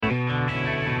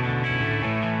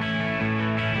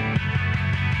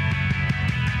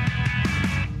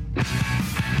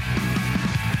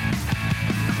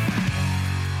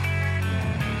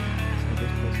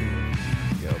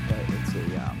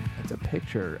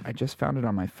picture. I just found it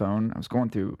on my phone. I was going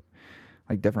through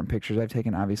like different pictures I've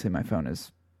taken. Obviously, my phone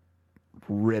is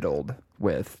riddled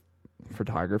with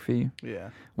photography. Yeah.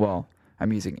 Well,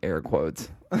 I'm using air quotes.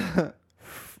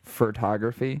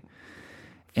 Photography.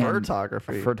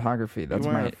 Photography. That's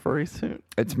you wearing a furry suit?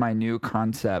 It's my new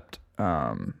concept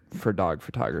for dog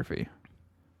photography.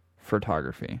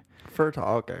 Photography.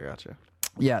 Okay, gotcha.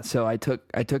 Yeah, so I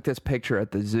took this picture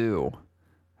at the zoo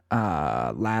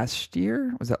last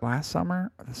year. Was it last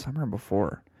summer or the summer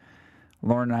before?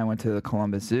 Lauren and I went to the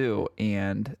Columbus Zoo,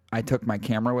 and I took my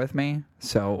camera with me.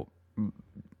 So,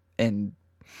 and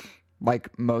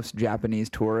like most Japanese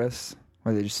tourists,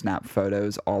 where they just snap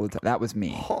photos all the time, that was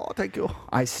me. Oh, thank you.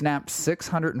 I snapped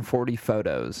 640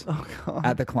 photos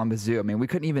at the Columbus Zoo. I mean, we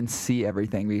couldn't even see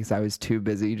everything because I was too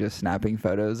busy just snapping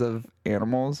photos of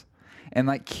animals. And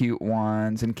like cute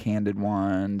ones and candid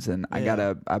ones. And I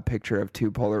got a picture of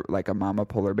like a mama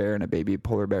polar bear and a baby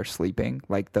polar bear sleeping.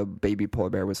 Like the baby polar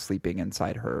bear was sleeping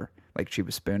inside her. Like she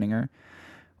was spooning her.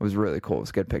 It was really cool. It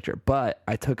was a good picture. But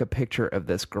I took a picture of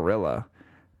this gorilla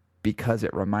because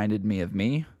it reminded me of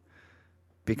me.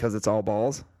 Because it's all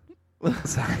balls.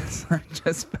 So I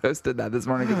just posted that this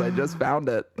morning because I just found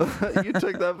it. You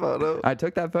took that photo? I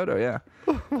took that photo, yeah.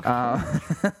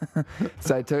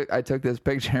 So I took this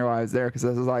picture while I was there because I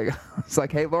was like, it's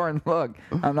like, hey, Lauren, look,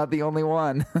 I'm not the only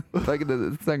one. Look at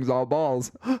this thing's all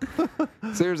balls.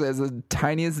 Seriously, it's the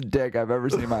tiniest dick I've ever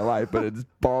seen in my life, but its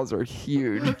balls are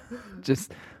huge.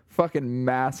 Just fucking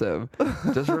massive.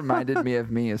 Just reminded me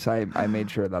of me, so I made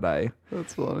sure that I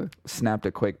That's funny. Snapped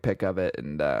a quick pic of it,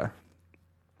 and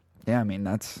yeah, I mean,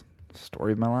 that's the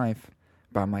story of my life.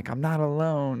 But I'm like, I'm not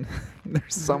alone.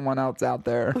 There's someone else out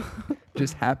there.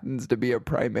 Just happens to be a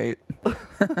primate.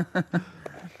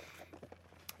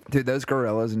 Dude, those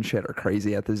gorillas and shit are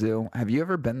crazy at the zoo. Have you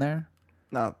ever been there?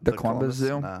 No. The Columbus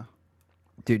Zoo? Nah.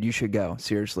 Dude, you should go.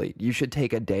 Seriously. You should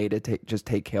take a day to just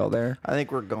take Kale there. I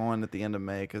think we're going at the end of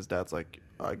May because Dad's like,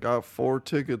 I got 4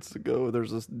 tickets to go.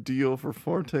 There's this deal for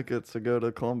 4 tickets to go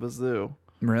to Columbus Zoo.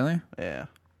 Really? Yeah.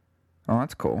 Oh,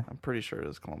 that's cool. I'm pretty sure it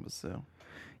is Columbus Zoo.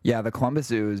 Yeah, the Columbus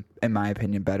Zoo is, in my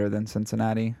opinion, better than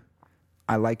Cincinnati.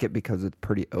 I like it because it's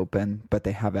pretty open, but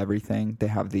they have everything. They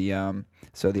have the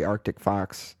the Arctic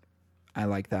fox. I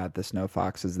like that. The snow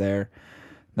fox is there.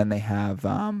 Then they have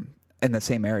in the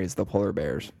same areas the polar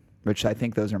bears, which I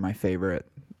think those are my favorite.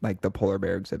 Like the polar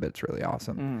bear exhibit's really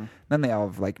awesome. Then they all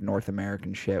have like North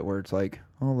American shit where it's like,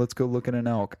 oh, let's go look at an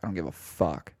elk. I don't give a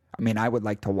fuck. I mean, I would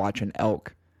like to watch an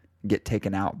elk get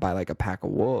taken out by like a pack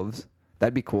of wolves.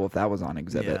 That'd be cool if that was on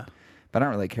exhibit. Yeah. But I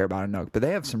don't really care about an elk. But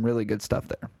they have some really good stuff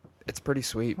there. It's pretty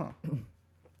sweet. Huh.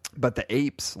 But the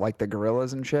apes, like the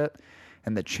gorillas and shit,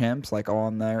 and the chimps, like all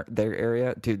in their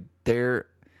area, dude, the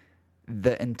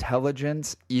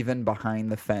intelligence even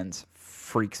behind the fence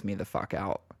freaks me the fuck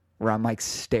out. Where I'm like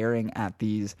staring at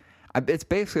these. It's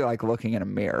basically like looking in a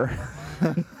mirror.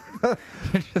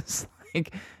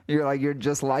 You're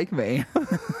just like me.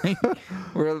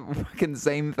 We're the fucking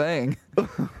same thing.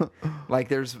 Like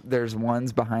there's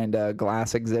ones behind a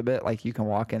glass exhibit, like you can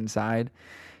walk inside,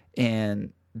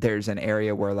 and there's an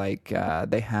area where like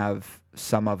they have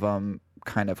some of them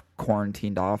kind of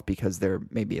quarantined off because they're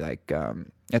maybe like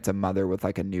it's a mother with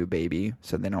like a new baby,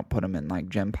 so they don't put them in like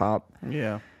gym pop.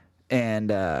 Yeah.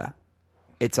 And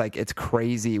it's like it's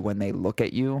crazy when they look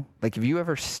at you. Like, have you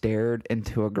ever stared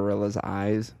into a gorilla's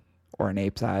eyes or an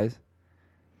ape's eyes?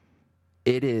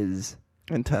 It is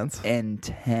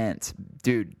intense,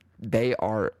 dude. They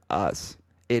are us.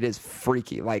 It is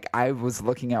freaky. Like, I was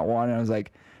looking at one and I was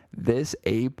like, this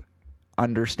ape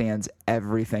understands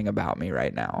everything about me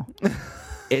right now.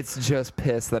 It's just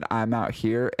pissed that I'm out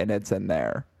here and it's in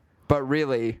there. But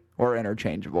really, we're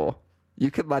interchangeable. You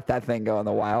could let that thing go in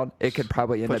the wild. It could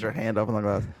probably put your hand up on the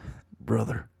glass,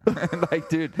 brother. Like,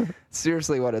 dude,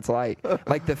 seriously, what it's like.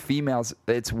 Like the females,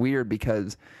 it's weird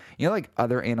because you know, like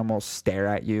other animals stare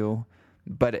at you,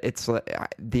 but it's like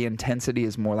the intensity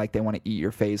is more like they want to eat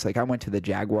your face. Like I went to the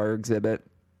jaguar exhibit.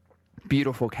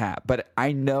 Beautiful cat, but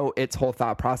I know its whole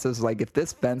thought process is like, if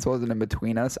this fence wasn't in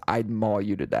between us, I'd maul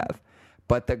you to death.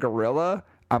 But the gorilla,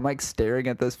 I'm like staring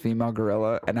at this female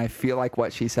gorilla, and I feel like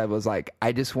what she said was like,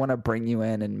 I just want to bring you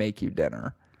in and make you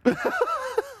dinner.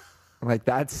 Like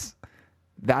that's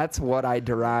what I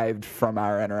derived from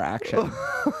our interaction.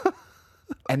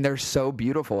 And they're so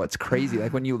beautiful. It's crazy.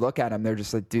 Like when you look at them, they're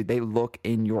just like, dude, they look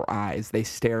in your eyes. They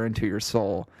stare into your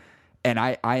soul. And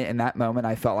I in that moment,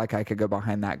 I felt like I could go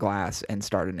behind that glass and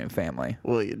start a new family.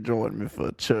 Will you join me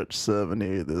for church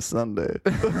 70 this Sunday?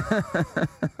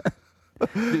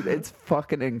 Dude, it's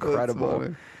fucking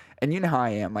incredible. And you know how I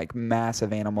am, like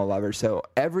massive animal lover. So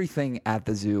everything at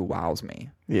the zoo wows me.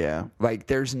 Yeah. Like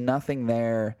there's nothing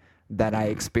there that I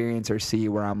experience or see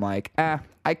where I'm like,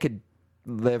 I could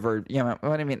live or, you know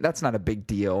what I mean? That's not a big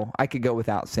deal. I could go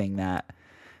without seeing that.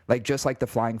 Like just like the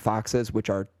flying foxes, which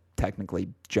are technically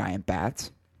giant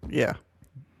bats. Yeah.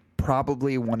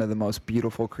 Probably one of the most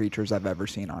beautiful creatures I've ever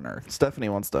seen on Earth. Stephanie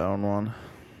wants to own one.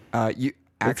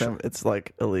 Actually, it's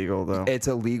like illegal though. it's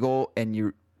illegal, and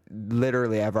you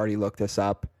literally, I've already looked this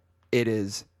up. It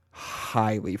is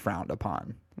highly frowned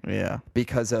upon. Yeah.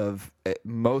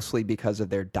 Mostly because of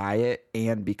their diet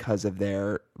and because of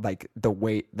their like the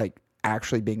weight, like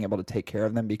actually being able to take care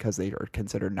of them because they are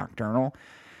considered nocturnal.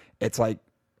 It's like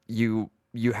you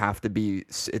have to be,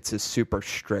 it's a super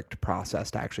strict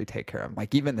process to actually take care of them.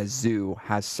 Like even the zoo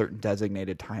has certain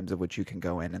designated times of which you can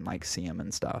go in and like see them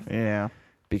and stuff. Yeah.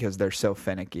 Because they're so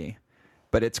finicky.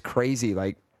 But it's crazy.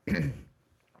 Like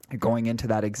going into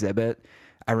that exhibit,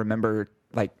 I remember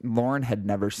like Lauren had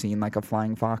never seen like a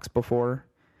flying fox before,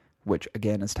 which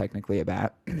again is technically a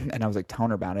bat. And I was like telling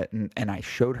her about it. And I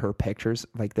showed her pictures.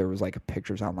 Like there was like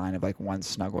pictures online of like one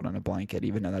snuggled in a blanket,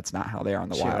 even though that's not how they are on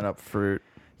the wild. Chewing up fruit.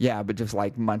 Yeah, but just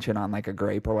like munching on like a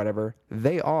grape or whatever.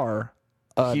 They are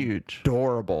huge.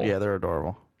 Adorable. Yeah, they're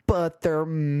adorable. But they're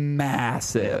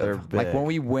massive. Yeah, they're big. Like when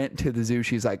we went to the zoo,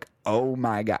 she's like, "Oh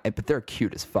my god!" But they're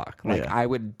cute as fuck. Like Yeah. I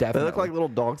would They definitely. look like little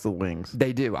dogs with wings.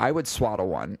 They do. I would swaddle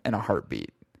one in a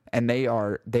heartbeat, and they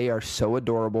are so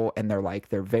adorable, and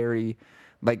they're very,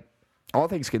 like, all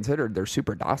things considered, they're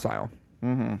super docile.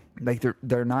 Mm-hmm. Like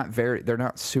they're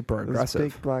not super aggressive.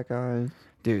 Those big black eyes.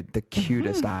 Dude, the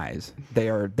cutest eyes. They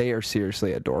are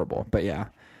seriously adorable. But yeah,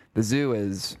 the zoo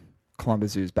is.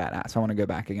 Columbus Zoo's badass. I want to go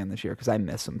back again this year because I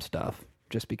miss some stuff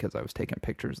just because I was taking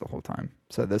pictures the whole time.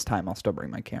 So this time I'll still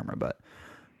bring my camera, but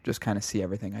just kind of see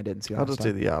everything I didn't see. I'll just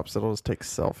do the opposite. I'll just take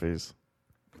selfies.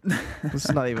 This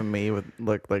is not even me with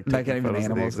like taking photos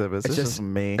of the exhibits. It's just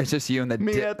me. It's just you and the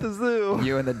me at the zoo.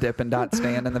 You and the Dippin' Dot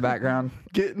stand in the background.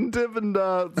 Getting Dippin'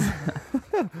 Dots.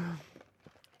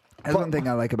 That's one thing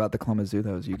I like about the Columbus Zoo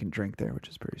though is you can drink there, which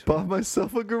is pretty sweet. Bought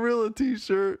myself a gorilla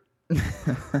t-shirt.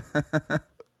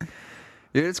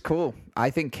 Dude, it's cool. I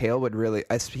think Kale would really.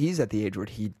 He's at the age where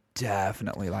he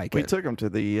definitely like it. We took him to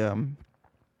the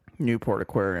Newport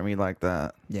Aquarium. He liked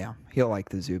that. Yeah, he'll like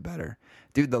the zoo better.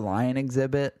 Dude, the lion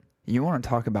exhibit. You want to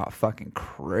talk about fucking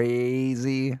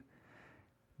crazy?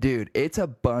 Dude, it's a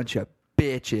bunch of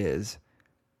bitches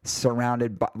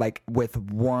surrounded by like with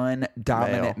one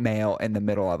dominant male in the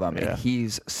middle of them, and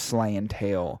he's slaying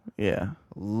tail. Yeah,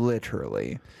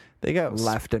 literally. They got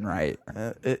left and right.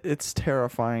 It's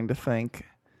terrifying to think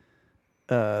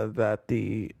that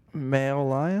the male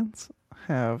lions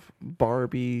have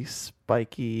Barbie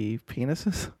spiky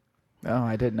penises. Oh,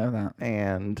 I didn't know that.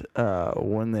 And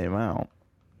when they mount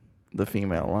the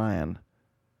female lion,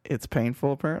 it's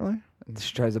painful apparently.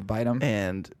 She tries to bite him.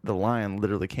 And the lion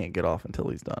literally can't get off until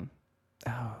he's done.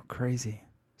 Oh, crazy.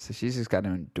 So she's just got to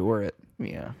endure it.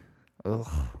 Yeah. Ugh.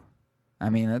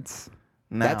 I mean, that's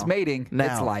mating.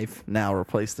 It's life. Now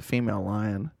replace the female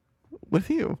lion with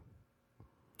you.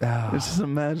 Oh, just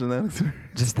imagine that.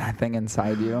 Just that thing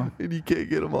inside you. And you can't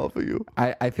get him off of you.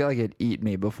 I feel like it'd eat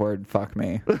me before it'd fuck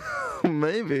me.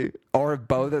 Maybe. Or if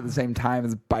both at the same time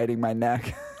is biting my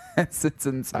neck. Sits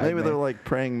inside Maybe me. they're like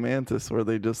praying mantis where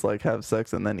they just like have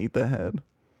sex and then eat the head.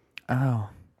 Oh.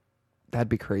 That'd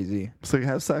be crazy. So you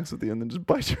have sex with you and then just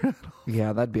bite your head off.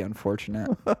 Yeah, that'd be unfortunate.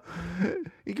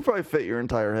 You could probably fit your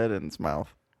entire head in its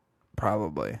mouth.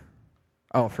 Probably.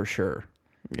 Oh, for sure.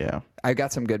 Yeah. I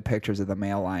got some good pictures of the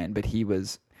male lion, but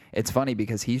it's funny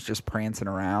because he's just prancing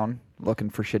around looking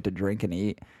for shit to drink and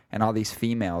eat, and all these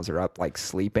females are up like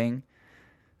sleeping.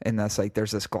 And that's like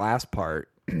there's this glass part,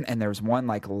 and there's one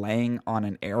like laying on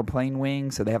an airplane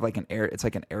wing, so they have like it's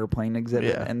like an airplane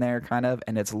exhibit in there kind of,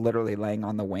 and it's literally laying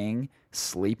on the wing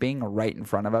sleeping right in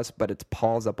front of us, but its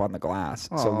paw's up on the glass.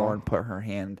 Aww. So Lauren put her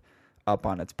hand up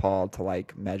on its paw to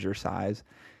like measure size.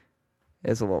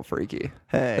 It's a little freaky.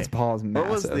 Hey, its paw is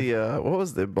massive. What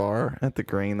was the bar at the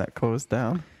Green that closed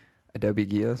down? Adobe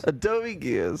Gias. Adobe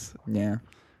Gias. Yeah.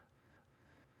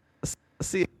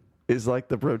 See, is like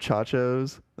the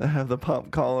brochachos that have the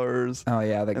pop collars. Oh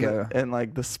yeah, they go and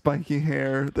like the spiky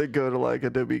hair that go to like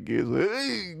Adobe Gias. Like,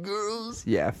 hey, girls.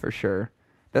 Yeah, for sure.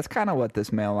 That's kind of what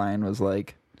this male lion was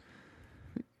like.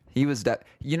 He was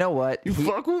you know what? You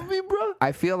fuck with me, bro?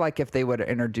 I feel like if they would have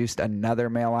introduced another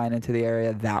male lion into the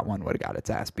area, that one would have got its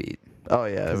ass beat. Oh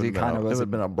yeah, it would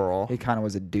have been a brawl. He kind of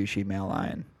was a douchey male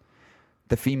lion.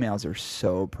 The females are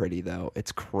so pretty though;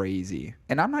 it's crazy.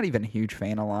 And I'm not even a huge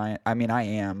fan of lion. I mean, I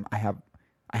am. I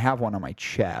have one on my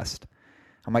chest,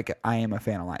 I'm like, I am a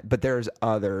fan of lions, but there's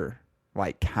other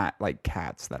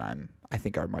cats that I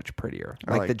think are much prettier,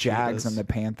 like the Jags cheetahs. and the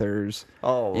Panthers.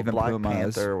 Oh, even Black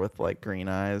pumas. Panther with like green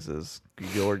eyes is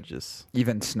gorgeous.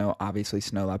 Even snow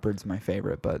leopard's my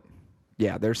favorite, but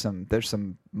yeah, there's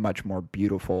some much more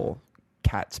beautiful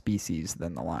cat species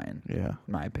than the lion. Yeah,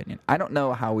 in my opinion. I don't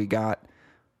know how we got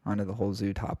onto the whole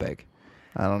zoo topic.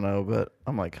 I don't know, but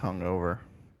I'm like hungover.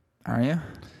 Are you?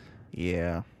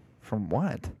 Yeah. From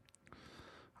what?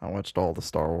 I watched all the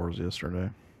Star Wars yesterday.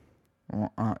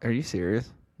 Well, are you serious?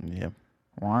 Yeah.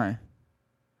 Why?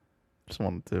 Just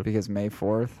wanted to. Because May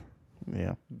 4th?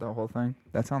 Yeah. The whole thing?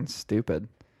 That sounds stupid.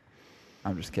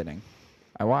 I'm just kidding.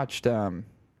 I watched, what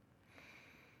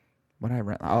I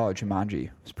read? Oh, Jumanji.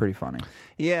 It was pretty funny.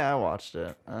 Yeah, I watched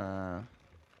it.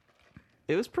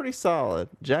 It was pretty solid.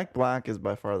 Jack Black is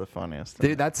by far the funniest.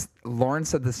 Dude, Lauren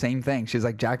said the same thing. She's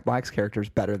like, Jack Black's character is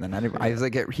better than anybody. I was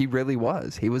like, he really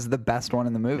was. He was the best one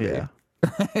in the movie. Yeah.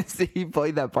 He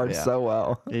played that part so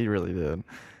well. He really did.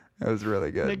 It was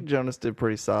really good. Nick Jonas did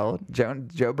pretty solid.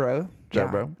 Joe Bro. Joe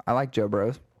Bro. I like Joe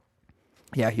Bros.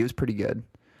 Yeah, he was pretty good.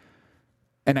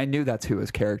 And I knew that's who his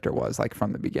character was, like,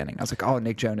 from the beginning. I was like, oh,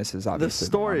 Nick Jonas is obviously The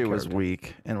story the was character.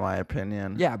 weak, in my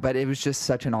opinion. Yeah, but it was just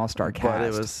such an all-star cast. But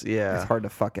it was, It's hard to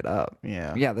fuck it up.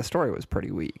 Yeah. Yeah, the story was pretty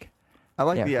weak. I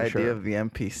like Yeah, the for idea sure. of the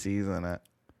NPCs in it.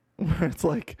 Where it's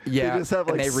like, Yeah, they just have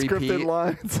and like they scripted repeat.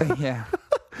 lines. Yeah.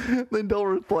 They don't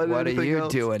reply to What are anything you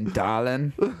else. doing,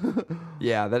 darling?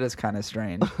 Yeah, that is kind of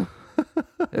strange.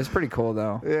 It was pretty cool,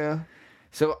 though. Yeah.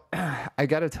 So I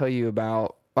got to tell you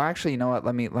about. Well, actually, you know what?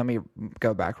 Let me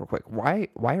go back real quick. Why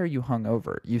are you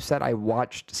hungover? You said I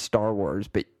watched Star Wars,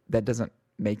 but that doesn't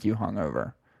make you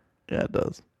hungover. Yeah, it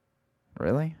does.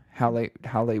 Really? How late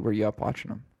were you up watching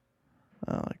them?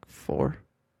 Like 4.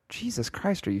 Jesus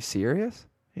Christ, are you serious?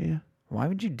 Yeah. Why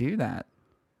would you do that?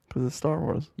 Because it's Star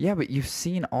Wars. Yeah, but you've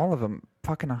seen all of them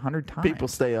fucking 100 times. People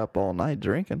stay up all night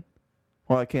drinking.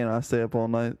 Why can't I stay up all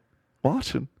night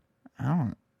watching?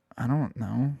 I don't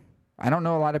know. I don't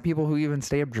know a lot of people who even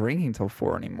stay up drinking till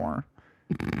 4 anymore.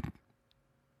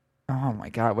 Oh my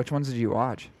God. Which ones did you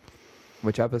watch?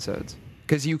 Which episodes?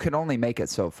 Because you could only make it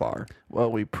so far.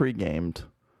 Well, we pre-gamed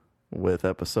with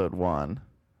episode 1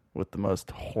 with the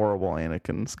most horrible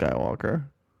Anakin Skywalker.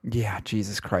 Yeah,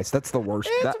 Jesus Christ. That's the worst.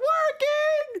 It's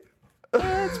working!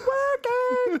 It's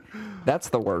working! That's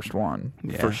the worst one,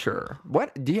 Yeah. for sure.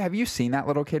 Have you seen that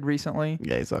little kid recently?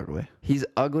 Yeah, he's ugly. He's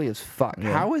ugly as fuck.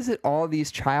 Yeah. How is it all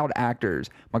these child actors,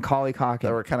 Macaulay Culkin,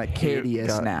 They were kind of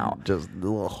hideous now? Just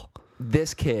ugh.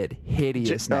 This kid,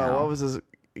 hideous now. What was his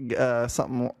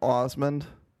something Osmond?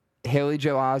 Haley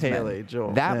Joel Osment. Haley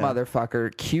Joel, That yeah.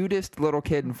 motherfucker, cutest little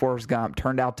kid in Forrest Gump,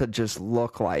 turned out to just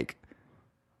look like,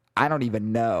 I don't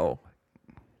even know.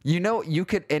 You know, you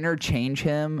could interchange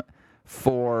him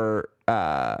for,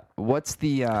 what's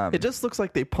the... It just looks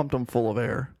like they pumped him full of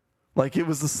air. Like it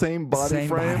was the same body Same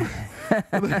frame.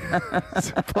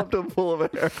 Pumped him full of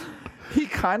air. He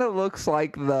kind of looks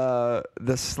like the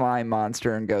slime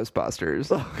monster in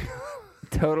Ghostbusters.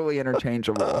 Totally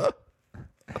interchangeable.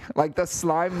 Like the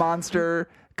slime monster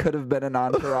could have been an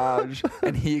Entourage,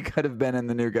 and he could have been in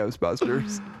the new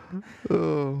Ghostbusters.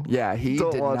 Oh, Yeah, he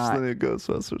don't did watch not. the new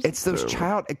Ghostbusters. It's those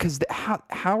child, because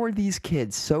how are these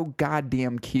kids so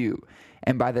goddamn cute?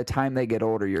 And by the time they get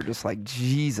older, you're just like,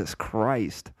 Jesus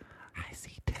Christ. I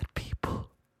see dead people.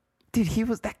 Dude,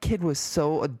 that kid was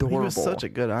so adorable. He was such a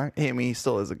good actor. I mean, he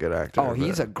still is a good actor. Oh,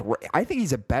 he's I think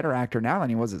he's a better actor now than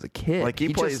he was as a kid. like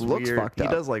he plays just looks weird. fucked He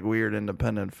up. does like weird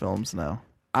independent films now.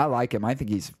 I like him. I think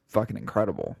he's fucking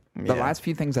incredible. The Yeah. last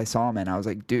few things I saw him in, I was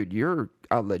like, dude, you're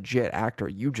a legit actor.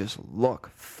 You just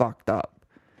look fucked up.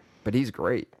 But he's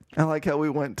great. I like how we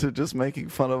went to just making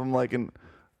fun of him like an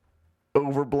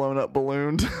overblown up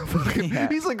balloon. Yeah,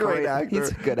 He's a great actor.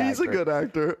 He's a good He's a actor. good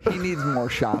actor. He needs more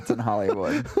shots in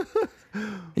Hollywood.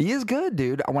 He is good,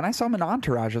 dude. When I saw him in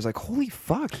Entourage, I was like, holy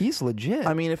fuck, he's legit.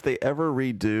 I mean, if they ever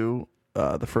redo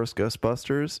the first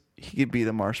Ghostbusters, he could be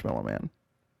the Marshmallow Man.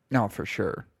 No, for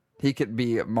sure. He could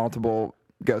be multiple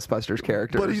Ghostbusters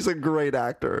characters. But he's a great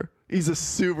actor. He's a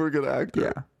super good actor.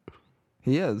 Yeah,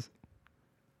 he is.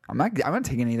 I'm not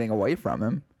taking anything away from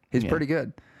him. He's pretty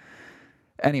good.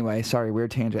 Anyway, sorry, weird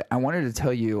tangent. I wanted to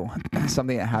tell you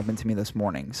something that happened to me this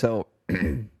morning. So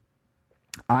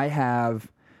I have,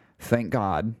 thank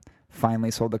God, finally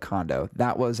sold the condo.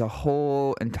 That was a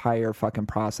whole entire fucking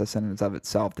process in and of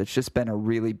itself. That's just been a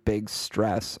really big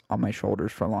stress on my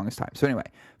shoulders for the longest time. So anyway,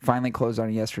 finally closed on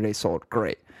it yesterday, sold.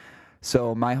 Great.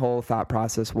 So my whole thought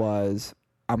process was,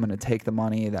 I'm going to take the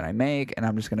money that I make and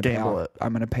I'm just going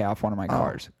to pay off one of my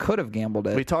cars. Could have gambled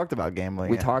it. We talked about gambling.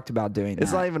 We talked about doing that.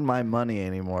 It's not even my money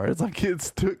anymore. It's like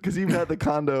because you've had the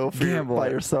condo by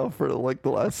yourself for like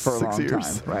the last 6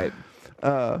 years. Time,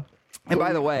 right. And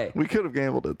by the way, we could have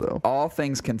gambled it though. All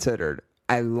things considered,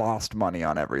 I lost money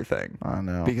on everything. I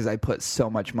know. Because I put so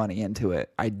much money into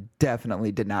it. I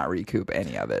definitely did not recoup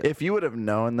any of it. If you would have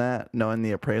known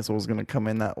the appraisal was going to come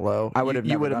in that low, you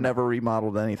would have never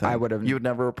remodeled anything. You would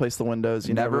never replace the windows.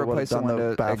 You never replaced the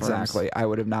windows. Exactly. I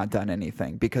would have not done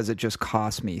anything because it just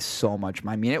cost me so much.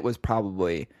 I mean, it was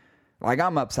probably like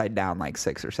I'm upside down like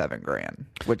 $6 or $7 grand,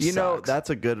 which sucks.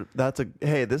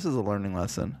 Hey, this is a learning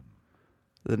lesson.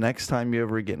 The next time you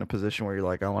ever get in a position where you're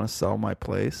like, I want to sell my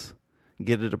place,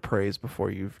 get it appraised before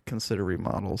you consider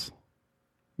remodels.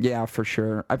 Yeah, for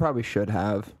sure. I probably should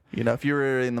have. If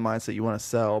you're in the mindset you want to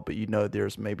sell, but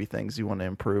there's maybe things you want to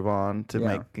improve on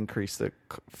to increase the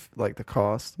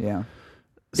cost. Yeah.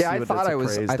 Yeah, I thought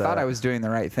I was doing the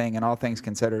right thing, and all things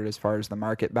considered, as far as the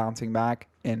market bouncing back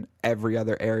in every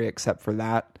other area except for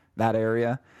that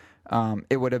area,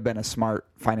 it would have been a smart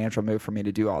financial move for me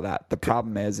to do all that. The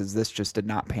problem is this just did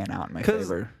not pan out in my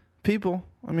favor. People,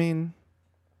 I mean,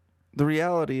 the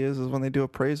reality is when they do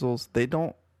appraisals, they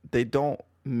don't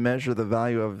measure the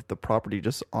value of the property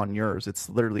just on yours. It's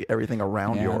literally everything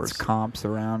around yours. It's comps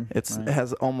around. It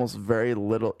has almost very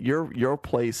little. Your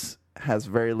place has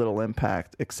very little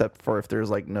impact except for if there's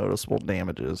like noticeable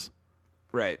damages.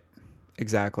 Right.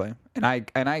 Exactly. And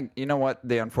I you know what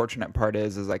the unfortunate part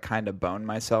is I kind of boned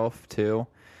myself too,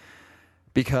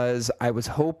 because I was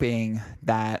hoping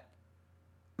that,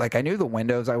 like, I knew the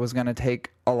windows I was going to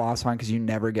take a loss on because you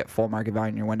never get full market value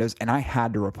in your windows, and I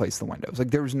had to replace the windows.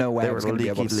 Like, there was no way I was going to be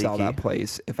able to sell that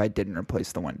place if I didn't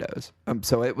replace the windows.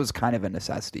 So it was kind of a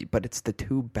necessity, but it's the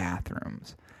 2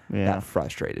 bathrooms that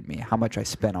frustrated me. How much I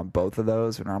spent on both of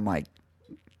those, and I'm like,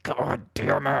 God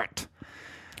damn it.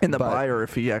 And the buyer,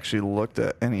 if he actually looked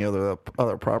at any other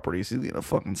properties, he's going to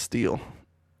fucking steal.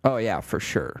 Oh, yeah, for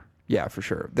sure. Yeah, for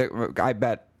sure. I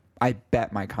bet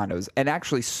my condos, and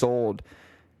actually sold,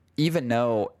 even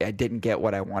though I didn't get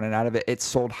what I wanted out of it, it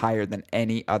sold higher than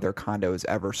any other condos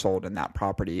ever sold in that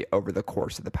property over the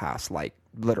course of the past, like,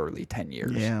 literally 10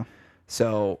 years. Yeah.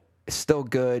 So, still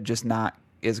good, just not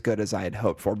as good as I had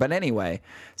hoped for. But anyway,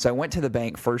 so I went to the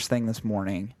bank first thing this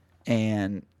morning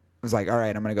and was like, all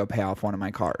right, I'm going to go pay off one of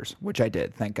my cars, which I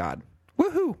did, thank God.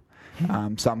 Woohoo!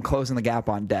 So I'm closing the gap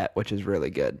on debt, which is really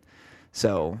good.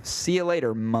 So see you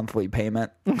later, monthly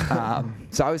payment.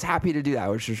 So I was happy to do that,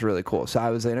 which was really cool. So I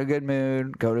was in a good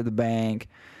mood, go to the bank,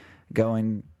 go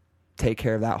and take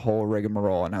care of that whole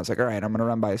rigmarole. And I was like, all right, I'm going to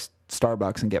run by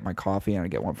Starbucks and get my coffee, and I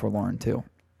get one for Lauren too.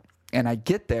 And I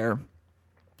get there,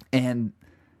 and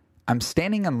I'm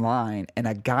standing in line, and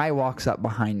a guy walks up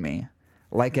behind me,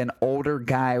 like an older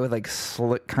guy with like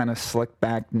slick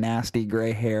back, nasty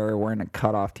gray hair, wearing a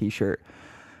cutoff t-shirt.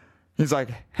 He's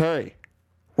like, hey,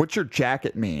 what's your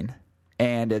jacket mean?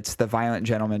 And it's the Violent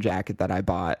Gentleman jacket that I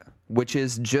bought, which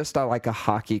is just like a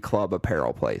hockey club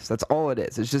apparel place. That's all it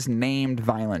is. It's just named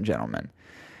Violent Gentleman.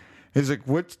 He's like,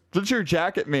 what's your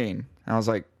jacket mean? And I was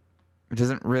like, it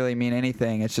doesn't really mean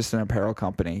anything. It's just an apparel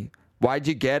company. Why'd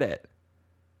you get it?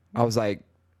 I was like,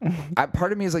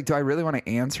 part of me is like, do I really want to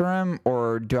answer him,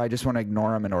 or do I just want to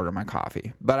ignore him and order my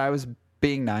coffee? But I was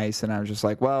being nice, and I was just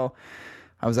like, well,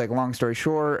 I was like, long story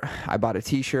short, I bought a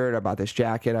t-shirt, I bought this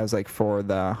jacket. I was like, for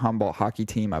the Humboldt hockey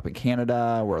team up in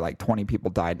Canada, where like 20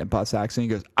 people died in a bus accident.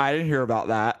 He goes, I didn't hear about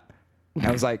that. And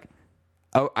I was like,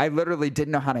 oh, I literally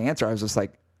didn't know how to answer. I was just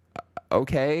like,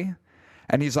 okay.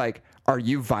 And he's like, are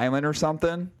you violent or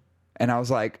something? And I was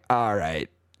like, all right,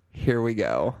 here we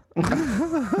go.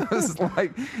 I was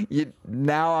like,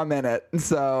 now I'm in it.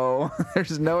 So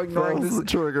there's no ignoring this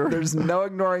trigger. There's no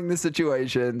ignoring the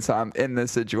situation. So I'm in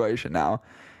this situation now.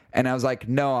 And I was like,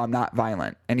 no, I'm not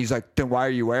violent. And he's like, then why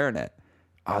are you wearing it?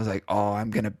 I was like, oh,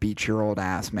 I'm going to beat your old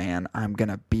ass, man. I'm going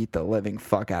to beat the living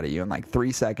fuck out of you in like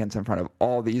 3 seconds in front of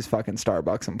all these fucking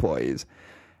Starbucks employees.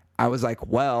 I was like,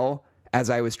 well, as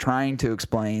I was trying to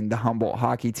explain the Humboldt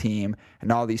hockey team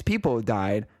and all these people who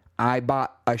died, I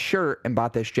bought a shirt and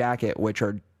bought this jacket, which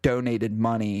are donated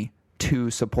money to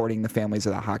supporting the families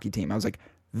of the hockey team. I was like,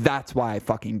 that's why I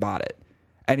fucking bought it.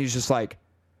 And he's just like,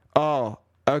 oh,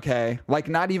 okay. Like,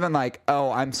 not even like,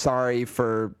 oh, I'm sorry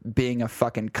for being a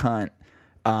fucking cunt.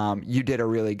 You did a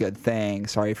really good thing.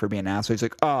 Sorry for being an asshole. He's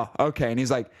like, oh, okay. And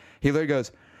he's like, he literally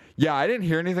goes, yeah, I didn't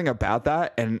hear anything about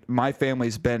that. And my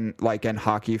family's been like in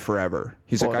hockey forever.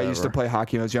 He's like, I used to play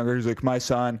hockey when I was younger. He's like, my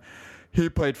son, he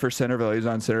played for Centerville. He's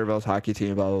on Centerville's hockey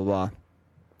team, blah, blah, blah.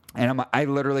 And I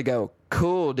literally go,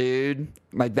 cool, dude.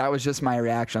 Like, that was just my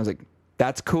reaction. I was like,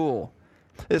 That's cool.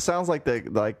 It sounds like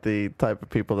the type of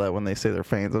people that when they say they're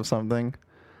fans of something,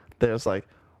 they're just like,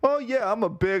 oh yeah, I'm a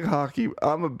big hockey,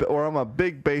 I'm a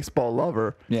big baseball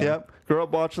lover. Yeah. Yep. Grew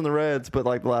up watching the Reds, but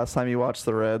like the last time you watched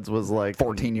the Reds was like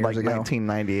 14 years ago.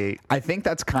 1998. I think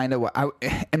that's kind of what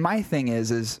and my thing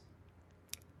is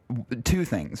two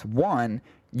things. One,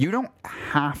 you don't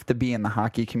have to be in the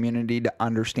hockey community to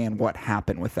understand what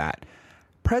happened with that.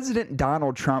 President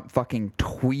Donald Trump fucking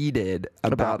tweeted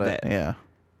about it. Yeah.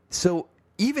 So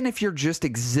even if you're just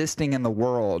existing in the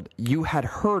world, you had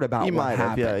heard about You what might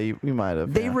have, happened. yeah. You might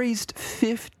have. They yeah. raised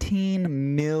 $15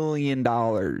 million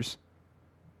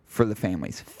for the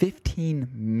families.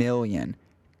 $15 million.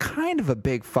 Kind of a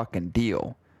big fucking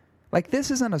deal. Like,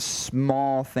 this isn't a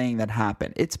small thing that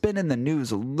happened. It's been in the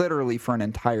news literally for an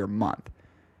entire month.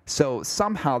 So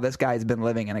somehow this guy's been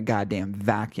living in a goddamn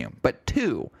vacuum. But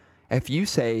two, if you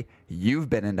say you've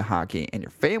been into hockey and your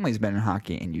family's been in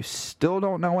hockey and you still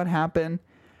don't know what happened,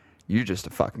 you're just a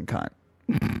fucking cunt.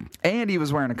 And he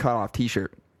was wearing a cutoff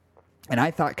T-shirt. And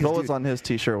I thought... What was on his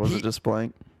T-shirt? Was it just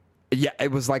blank? Yeah, it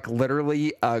was like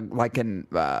literally like a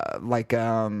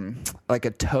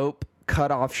taupe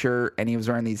cutoff shirt, and he was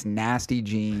wearing these nasty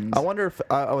jeans. I wonder if...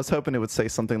 I was hoping it would say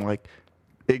something like,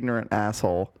 ignorant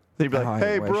asshole. Then he'd be like,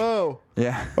 hey, bro.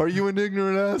 Yeah. Are you an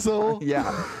ignorant asshole?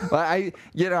 Yeah. Well,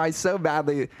 I so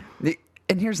badly...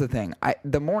 And here's the thing.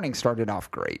 The morning started off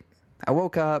great. I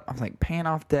woke up, I was like paying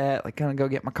off debt, like gonna go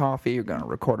get my coffee, or gonna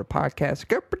record a podcast.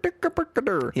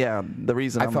 Yeah, the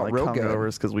reason I'm felt like real hungover good.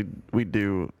 is because we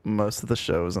do most of the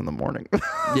shows in the morning.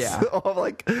 Yeah. So I'm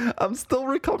like, I'm still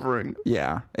recovering.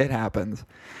 Yeah, it happens.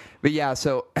 But yeah,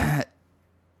 so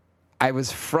I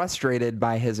was frustrated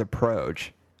by his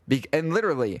approach. And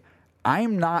literally,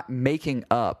 I'm not making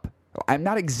up. I'm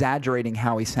not exaggerating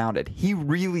how he sounded. He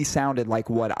really sounded like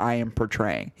what I am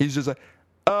portraying. He's just like,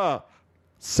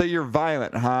 so you're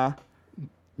violent, huh?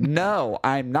 No,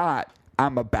 I'm not.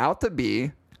 I'm about to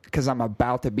be, because I'm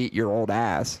about to beat your old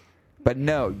ass. But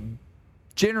no,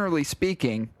 generally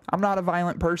speaking, I'm not a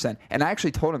violent person. And I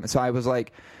actually told him, so I was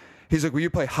like, he's like, well,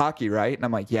 you play hockey, right? And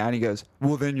I'm like, yeah. And he goes,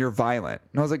 well, then you're violent.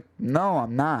 And I was like, no,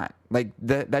 I'm not. Like,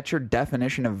 that's your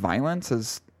definition of violence,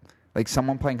 is like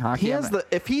someone playing hockey.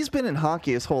 If he's been in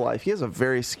hockey his whole life, he has a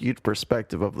very skewed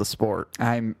perspective of the sport.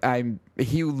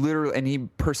 He literally, and he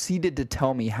proceeded to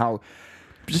tell me how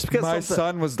just because my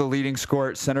son was the leading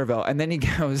scorer at Centerville. And then he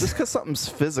goes, just because something's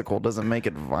physical doesn't make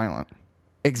it violent.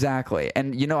 Exactly.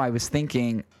 And I was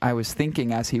thinking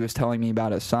as he was telling me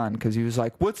about his son, because he was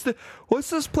like, what's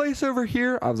this place over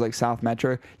here? I was like, South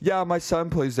Metro. Yeah, my son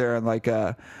plays there in like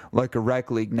a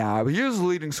rec league now. But he was the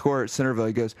leading scorer at Centerville.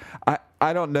 He goes,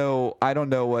 I don't know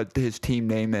what his team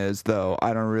name is, though.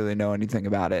 I don't really know anything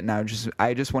about it. And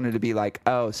I just wanted to be like,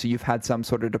 oh, so you've had some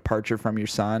sort of departure from your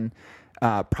son,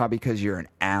 probably because you're an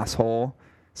asshole.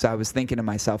 So I was thinking to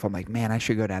myself, I'm like, man, I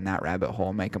should go down that rabbit hole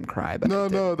and make him cry. But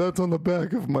no, that's on the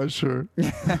back of my shirt.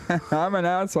 I'm an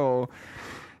asshole.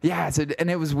 Yeah,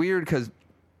 and it was weird because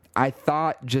I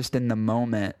thought just in the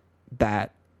moment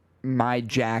that my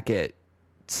jacket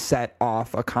set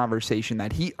off a conversation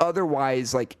that he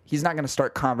otherwise, like, he's not going to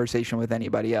start conversation with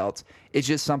anybody else. It's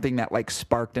just something that, like,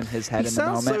 sparked in his head in the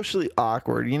moment. He sounds socially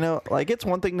awkward. Like, it's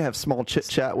one thing to have small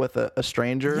chit-chat with a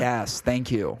stranger. Yes,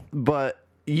 thank you. But...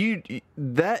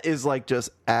 that is like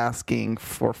just asking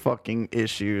for fucking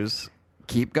issues.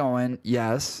 Keep going.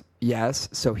 Yes.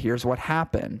 So here's what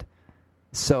happened.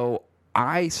 So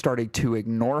I started to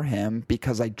ignore him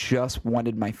because I just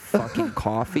wanted my fucking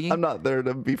coffee. I'm not there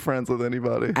to be friends with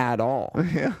anybody at all.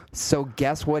 Yeah. So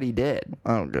guess what he did?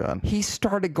 Oh God. He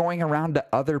started going around to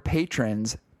other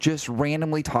patrons just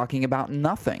randomly talking about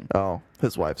nothing. Oh,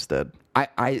 his wife's dead.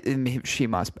 She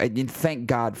must. Thank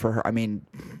God for her. I mean,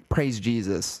 praise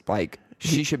Jesus. Like,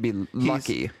 she should be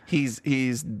lucky.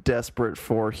 He's desperate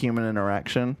for human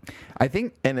interaction. I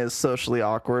think, and is socially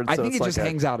awkward. I think he just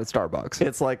hangs out at Starbucks.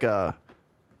 It's like a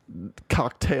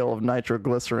cocktail of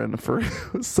nitroglycerin for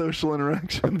social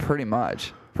interaction. Pretty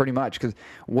much. Because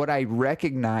what I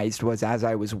recognized was, as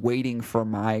I was waiting for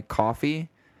my coffee,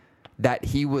 that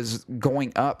he was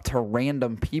going up to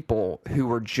random people who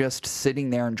were just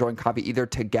sitting there enjoying coffee, either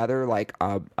together, like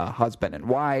a husband and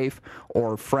wife,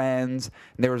 or friends.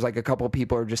 And there was like a couple of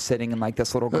people who were just sitting in like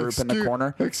this little group in the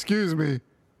corner. Excuse me.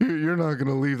 You're not going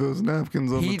to leave those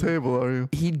napkins on the table, are you?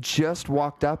 He just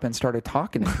walked up and started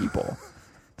talking to people.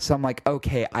 So I'm like,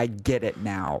 okay, I get it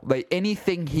now. Like,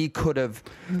 anything he could have,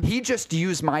 he just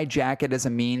used my jacket as a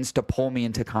means to pull me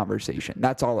into conversation.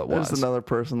 That's all it was. There's another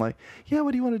person like, yeah,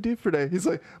 what do you want to do for today? He's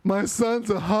like, my son's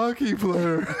a hockey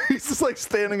player. He's just like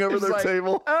standing over their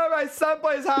table. Oh, my son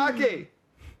plays hockey.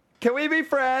 Can we be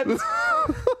friends?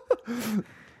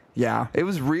 Yeah, it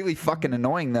was really fucking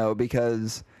annoying though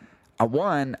because,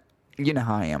 one, you know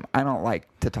how I am. I don't like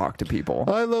to talk to people.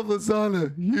 I love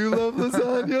lasagna. You love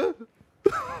lasagna?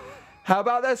 How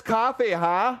about this coffee,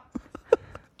 huh?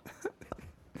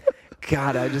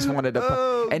 God, I just wanted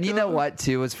to. And you know what,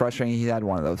 too, was frustrating? He had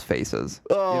one of those faces.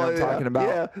 Oh, you know what I'm talking about?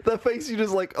 Yeah, that face you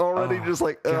just like already I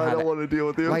don't want to deal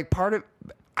with you. Like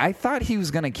I thought he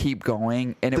was going to keep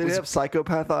going. And Did he have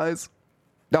psychopath eyes?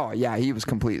 Oh, yeah, he was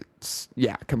complete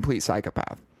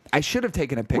psychopath. I should have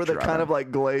taken a picture Were they kind of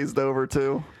like glazed over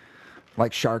too?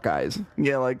 Like shark eyes.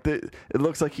 Yeah, like it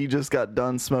looks like he just got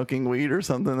done smoking weed or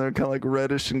something. They're kind of like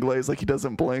reddish and glazed, like he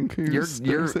doesn't blink.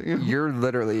 You're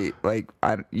literally like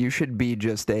you should be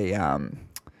just a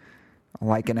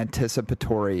like an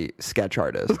anticipatory sketch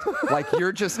artist. Like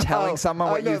you're just telling someone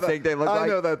what you think they look like. I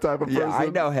know that type of person. Yeah, I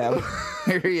know him.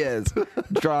 Here he is,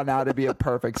 drawn out to be a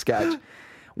perfect sketch.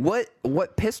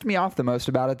 What pissed me off the most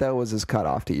about it though was his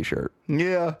cutoff T-shirt.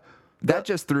 Yeah. That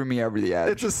just threw me over the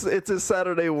edge. It's a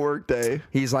Saturday work day.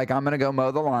 He's like, I'm gonna go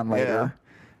mow the lawn later,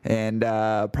 and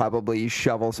probably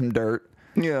shovel some dirt.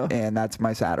 Yeah, and that's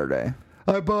my Saturday.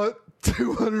 I bought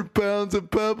 200 pounds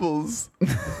of pebbles.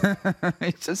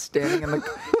 He's just standing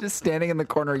in the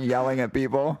corner yelling at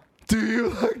people. Do you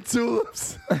like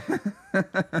tulips?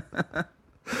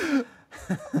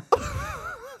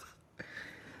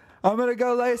 I'm gonna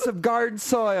go lay some garden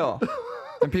soil,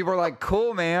 and people are like,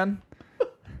 "Cool, man."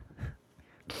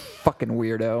 Fucking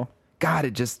weirdo. God,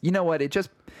 it just, you know what? It just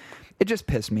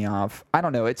pissed me off. I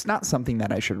don't know. It's not something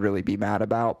that I should really be mad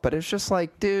about, but it's just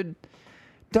like, dude,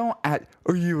 don't act.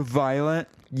 Are you violent?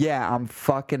 Yeah, I'm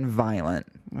fucking violent.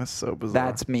 That's so bizarre.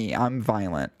 That's me. I'm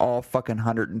violent. All fucking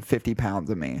 150 pounds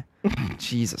of me.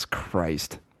 Jesus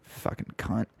Christ. Fucking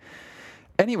cunt.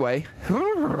 Anyway,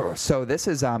 so this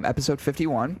is episode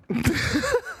 51.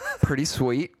 Pretty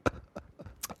sweet.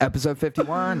 Episode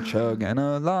 51, chugging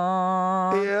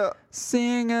along,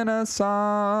 singing a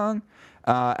song.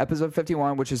 Episode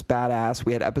 51, which is badass.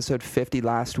 We had episode 50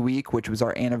 last week, which was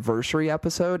our anniversary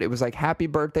episode. It was like happy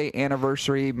birthday,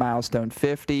 anniversary, milestone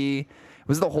 50. It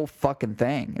was the whole fucking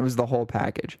thing. It was the whole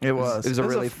package. It was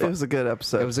a good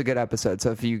episode. It was a good episode. So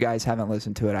if you guys haven't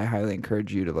listened to it, I highly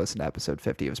encourage you to listen to episode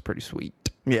 50. It was pretty sweet.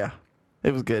 Yeah,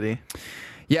 it was goody.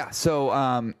 Yeah,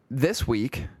 so this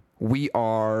week we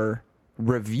are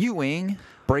reviewing,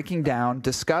 breaking down,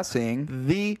 discussing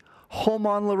the Home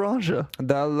on Laranja.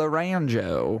 The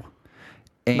Laranja.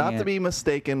 Not to be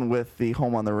mistaken with the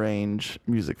Home on the Range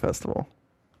music festival.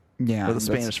 Yeah. Or the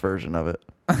Spanish version of it.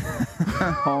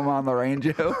 Home on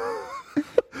Laranja.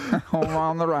 Home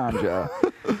on Laranja.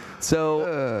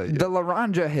 So the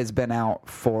Laranja has been out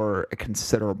for a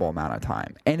considerable amount of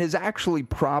time and is actually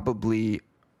probably,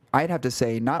 I'd have to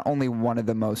say, not only one of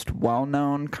the most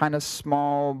well-known kind of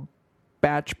small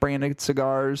batch branded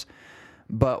cigars,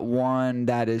 but one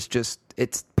that is just,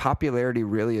 its popularity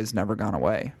really has never gone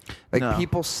away. Like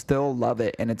people still love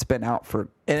it, and it's been out for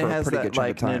it has a pretty that good chunk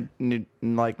of time.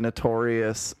 Like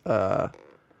notorious, what's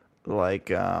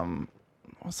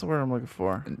the word I'm looking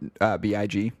for?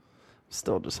 BIG.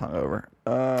 Still just hungover.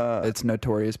 It's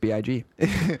notorious BIG.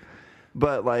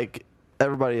 But like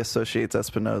everybody associates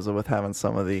Espinosa with having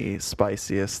some of the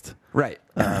spiciest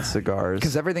cigars.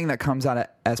 Because everything that comes out of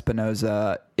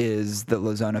Espinosa is the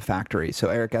Lozona factory. So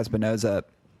Eric Espinosa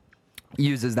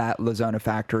uses that Lozona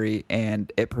factory,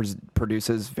 and it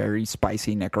produces very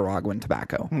spicy Nicaraguan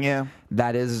tobacco. Yeah.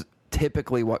 That is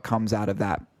typically what comes out of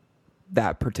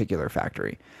that particular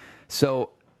factory. So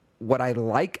what I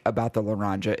like about the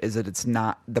Laranja is that it's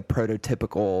not the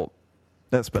prototypical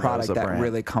product that brand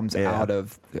really comes out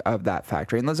of that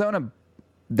factory. And Lozona,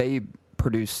 they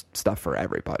produce stuff for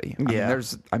everybody.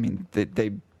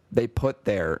 They put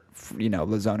their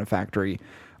Lozona factory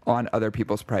on other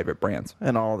people's private brands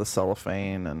and all the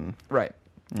cellophane and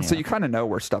so you kind of know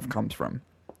where stuff comes from.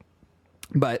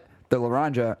 But the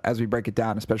Laranja, as we break it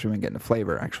down, especially when we get into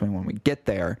flavor, actually when we get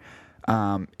there,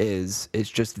 is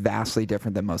just vastly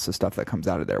different than most of the stuff that comes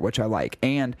out of there, which I like.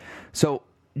 And so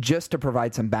just to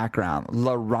provide some background,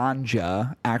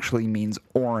 Laranja actually means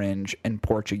orange in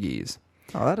Portuguese.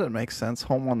 Oh, that doesn't make sense.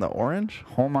 Home on the orange?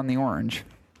 Home on the orange.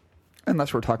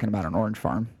 Unless we're talking about an orange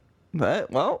farm.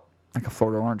 Like a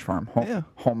Florida orange farm.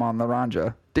 Home on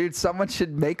Laranja. Dude, someone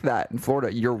should make that in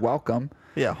Florida. You're welcome.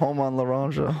 Yeah, home on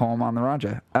Laranja. Home on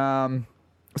Laranja.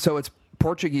 So it's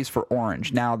Portuguese for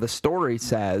orange. Now, the story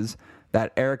says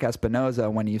that Eric Espinosa,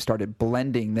 when he started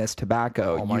blending this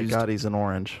tobacco... Oh my God, he's an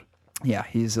orange. Yeah,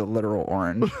 he's a literal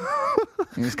orange.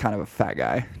 He's kind of a fat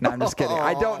guy. No, I'm just kidding.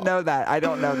 I don't know that.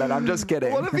 I'm just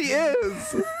kidding. What if he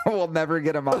is? We'll never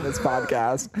get him on this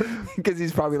podcast because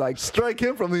he's probably like, Strike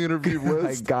him from the interview like,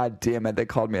 list. God damn it, they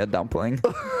called me a dumpling.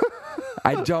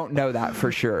 I don't know that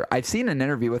for sure. I've seen an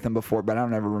interview with him before, but I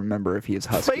don't ever remember if he is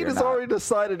husky Fate or has not. already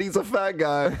decided he's a fat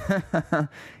guy.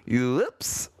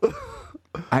 Whoops.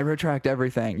 I retract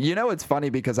everything. You know, it's funny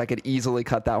because I could easily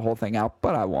cut that whole thing out,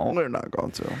 but I won't. We're not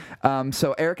going to.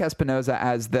 So Eric Espinosa,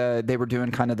 as they were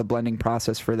doing kind of the blending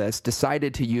process for this,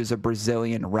 decided to use a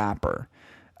Brazilian wrapper,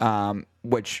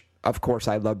 which, of course,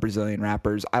 I love Brazilian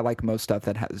wrappers. I like most stuff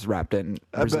that has wrapped in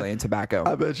Brazilian tobacco.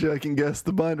 I bet you I can guess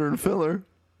the binder and filler.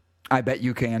 I bet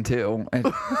you can too.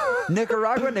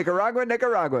 Nicaraguan.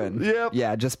 Yep.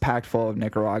 Yeah, just packed full of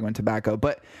Nicaraguan tobacco.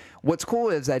 But what's cool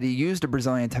is that he used a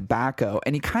Brazilian tobacco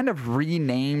and he kind of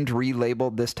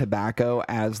relabeled this tobacco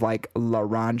as like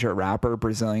Laranja wrapper,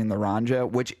 Brazilian Laranja,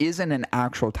 which isn't an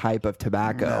actual type of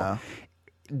tobacco. No.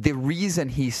 The reason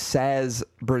he says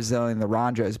Brazilian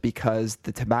Laranja is because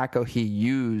the tobacco he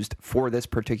used for this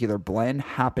particular blend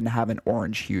happened to have an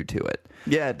orange hue to it.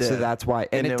 Yeah, it did. So that's why.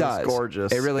 And it does. Was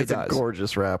gorgeous. It really it's does. It's a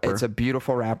gorgeous wrapper. It's a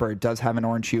beautiful wrapper. It does have an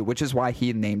orange hue, which is why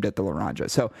he named it the Laranja.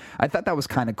 So I thought that was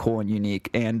kind of cool and unique.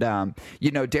 And,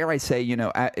 you know, dare I say,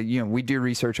 we do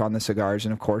research on the cigars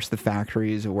and, of course, the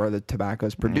factories where the tobacco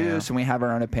is produced, and we have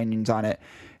our own opinions on it.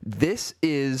 This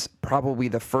is probably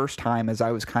the first time as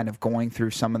I was kind of going through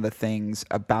some of the things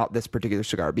about this particular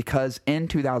cigar, because in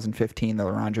 2015, the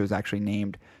Laranja was actually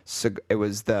named, it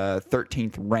was the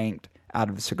 13th ranked out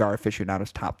of the Cigar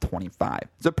Aficionado's top 25.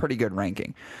 It's a pretty good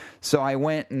ranking. So I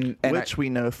went and which we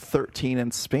know 13 in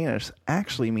Spanish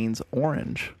actually means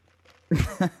orange.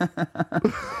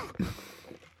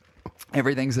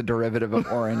 Everything's a derivative of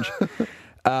orange.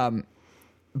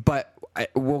 But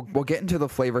we'll get into the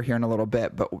flavor here in a little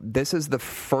bit, but this is the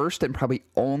first and probably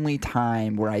only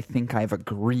time where I think I've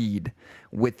agreed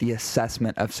with the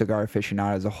assessment of Cigar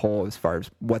Aficionado as a whole as far as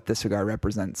what the cigar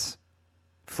represents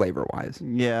flavor-wise.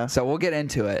 Yeah. So we'll get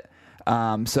into it.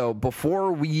 So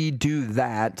before we do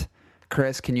that,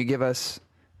 Chris, can you give us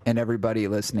and everybody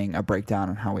listening a breakdown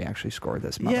on how we actually scored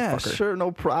this motherfucker? Yeah, sure, no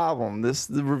problem.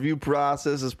 The review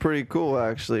process is pretty cool,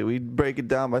 actually. We break it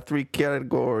down by 3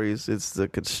 categories. It's the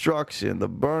construction, the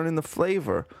burn, and the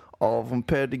flavor. All of them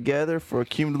paired together for a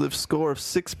cumulative score of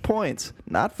 6 points.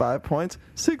 Not 5 points,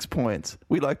 6 points.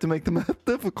 We like to make the math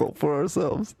difficult for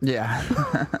ourselves. Yeah,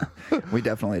 we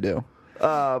definitely do.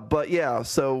 But yeah,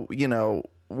 so, you know,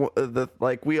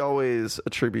 we always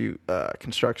attribute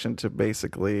construction to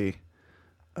basically...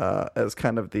 as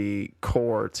kind of the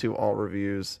core to all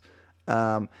reviews.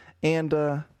 And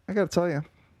I gotta tell you,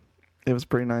 it was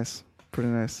pretty nice. Pretty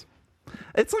nice.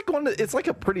 It's like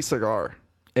a pretty cigar.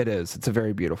 It is. It's a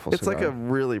very beautiful It's cigar. like a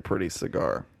really pretty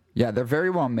cigar. Yeah, they're very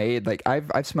well made. Like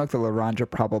I've smoked the Laranja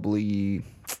probably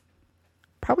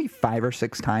 5 or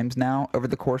 6 times now over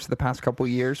the course of the past couple of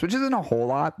years, which isn't a whole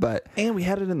lot, but And we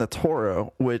had it in the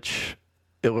Toro, which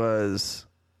it was...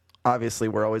 Obviously,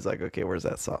 we're always like, okay, where's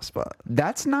that soft spot?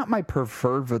 that's not my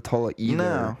preferred Vitola either.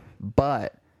 No.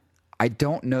 But I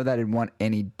don't know that I'd want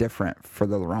any different for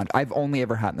the Laranja. I've only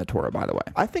ever had it in the Toro, by the way.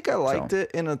 I think I liked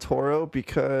it in a Toro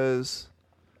because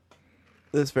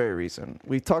this very reason.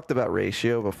 We talked about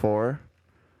ratio before,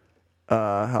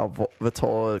 how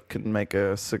Vitola can make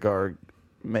a cigar,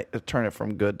 turn it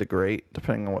from good to great,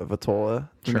 depending on what Vitola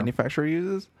the manufacturer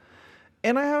uses.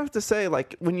 And I have to say,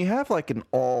 like, when you have, like, an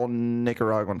all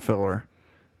Nicaraguan filler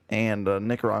and a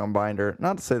Nicaraguan binder,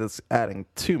 not to say that's adding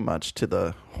too much to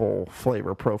the whole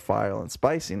flavor profile and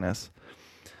spiciness,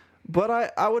 but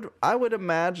I would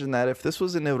imagine that if this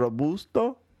was in a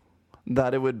Robusto,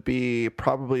 that it would be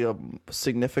probably a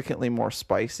significantly more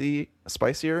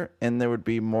spicier, and there would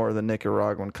be more of the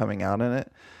Nicaraguan coming out in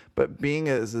it. But being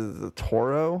as the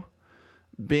Toro...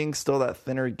 being still that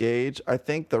thinner gauge, I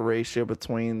think the ratio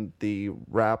between the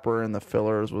wrapper and the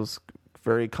fillers was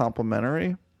very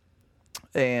complementary.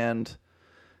 And,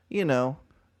 you know,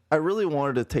 I really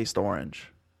wanted to taste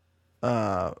orange.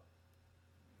 I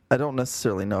don't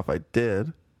necessarily know if I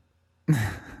did.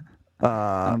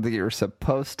 I don't think you were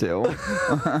supposed to.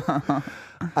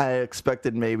 I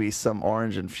expected maybe some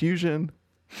orange infusion.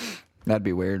 That'd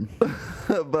be weird.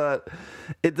 But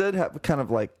it did have kind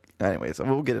of like, anyways,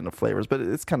 we'll get into flavors, but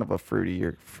it's kind of a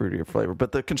fruitier flavor.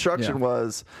 But the construction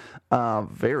was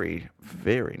very,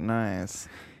 very nice.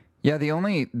 Yeah, the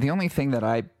only thing that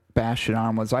I bashed it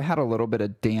on was I had a little bit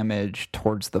of damage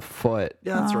towards the foot.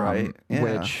 Yeah, that's right. Yeah.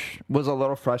 Which was a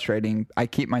little frustrating. I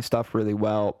keep my stuff really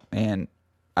well, and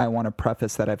I want to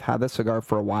preface that I've had this cigar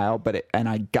for a while, but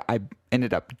I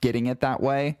ended up getting it that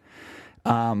way.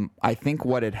 I think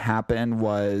what had happened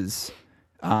was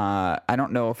I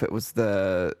don't know if it was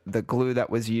the glue that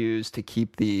was used to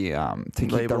keep the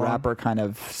wrapper kind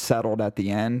of settled at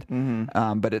the end,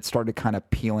 but it started kind of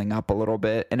peeling up a little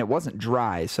bit, and it wasn't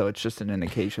dry, so it's just an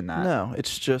indication that No,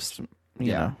 it's just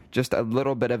you know. just a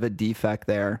little bit of a defect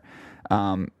there.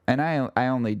 And I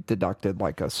only deducted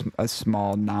like a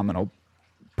small nominal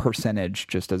percentage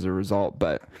just as a result,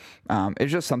 but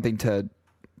it's just something to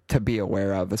be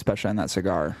aware of, especially on that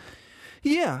cigar.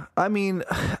 Yeah, I mean,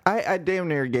 I damn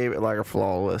near gave it like a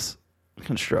flawless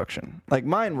construction. Like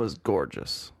mine was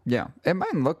gorgeous. Yeah, and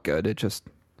mine looked good. It just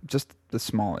the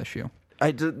small issue.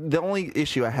 The only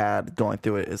issue I had going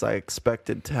through it is I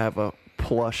expected to have a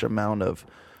plush amount of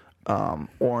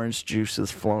orange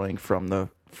juices flowing from the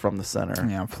center.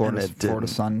 Yeah, Florida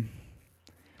sun.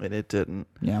 And it didn't.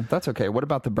 Yeah, that's okay. What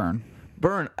about the burn?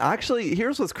 Burn. Actually,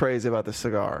 here's what's crazy about this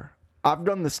cigar. I've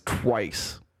done this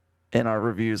twice in our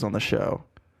reviews on the show.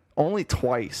 Only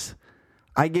twice.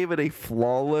 I gave it a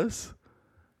flawless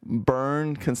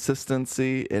burn,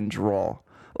 consistency, and draw.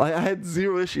 Like I had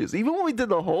zero issues. Even when we did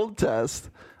the hold test,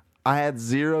 I had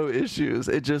zero issues.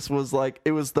 It just was like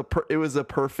it was a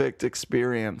perfect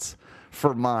experience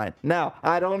for mine. Now,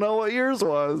 I don't know what yours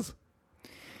was,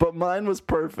 but mine was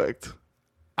perfect.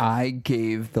 I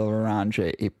gave the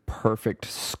Laranja a perfect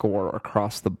score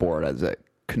across the board as it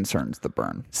concerns the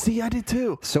burn. See, I did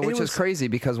too. So, which is crazy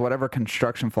because whatever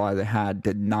construction flaw they had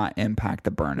did not impact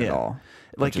the burn at all.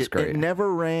 Like which is great. It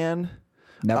never ran.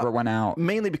 Never went out.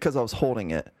 Mainly because I was holding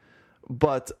it.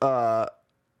 But it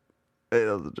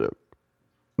was a joke.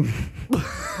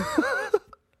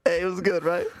 Hey, it was good,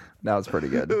 right? That was pretty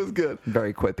good. It was good.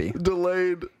 Very quippy.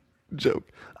 Delayed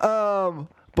joke.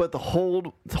 But the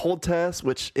hold test,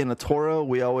 which in a Toro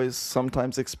we always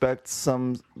sometimes expect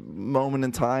some moment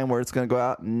in time where it's going to go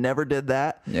out, never did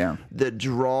that. Yeah. The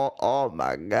draw, oh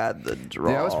my God, the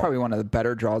draw. Yeah, that was probably one of the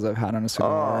better draws I've had on a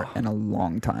cigar in a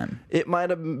long time. It might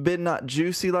have been not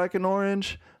juicy like an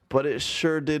orange, but it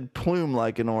sure did plume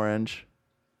like an orange.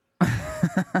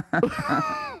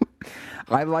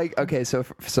 I like, okay, so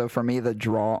for me, the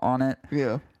draw on it,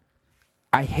 Yeah.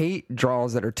 I hate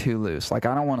draws that are too loose. Like,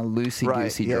 I don't want a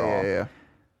loosey-goosey draw. Yeah.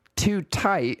 Too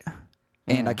tight,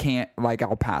 and I can't, like,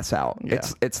 I'll pass out. Yeah.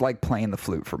 It's like playing the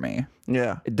flute for me.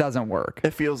 Yeah. It doesn't work.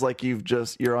 It feels like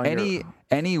you're on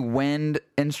any wind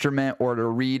instrument or the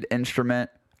reed instrument,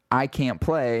 I can't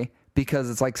play because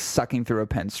it's like sucking through a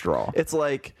pen straw. It's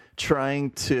like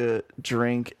trying to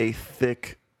drink a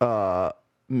thick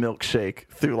milkshake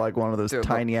through like one of those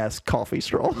tiny ass coffee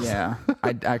straws. Yeah,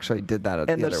 I actually did that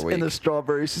the other week. And the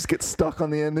strawberries just get stuck on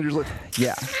the end. They're just like,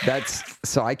 yeah,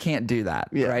 so I can't do that.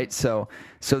 Yeah. Right. So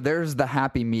there's the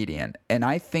happy median, and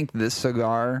I think this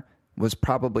cigar was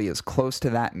probably as close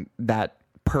to that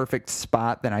perfect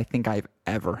spot that I think I've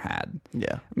ever had.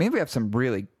 Yeah. I mean, we have some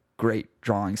really great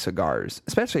drawing cigars,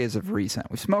 especially as of recent.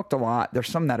 We smoked a lot. There's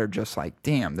some that are just like,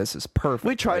 damn, this is perfect.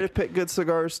 We try to pick good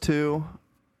cigars too,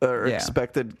 or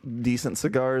expected decent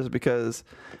cigars, because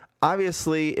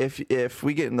obviously if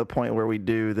we get in the point where we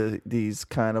do these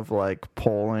kind of like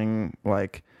polling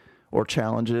like or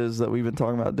challenges that we've been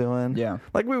talking about doing,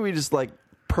 like we just like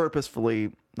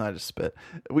purposefully, not just spit,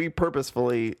 we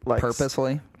purposefully like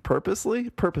purposefully.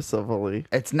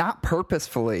 It's not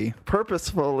purposefully.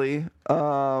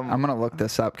 I'm gonna look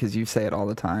this up because you say it all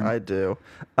the time. I do.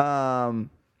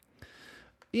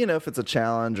 You know, if it's a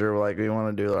challenge or like we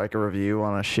want to do like a review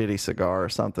on a shitty cigar or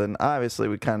something, obviously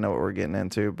we kind of know what we're getting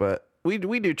into, but we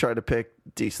do try to pick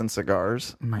decent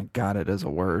cigars. Oh my God, it is a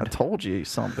word. I told you,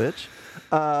 son of a bitch.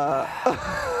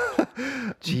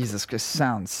 Jesus, this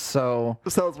sounds so...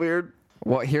 Sounds weird.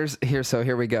 Well,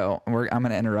 here we go. I'm going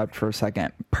to interrupt for a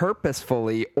second.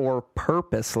 Purposefully or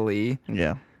purposely.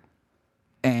 Yeah.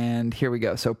 And here we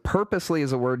go. So purposely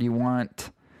is a word you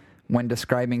want when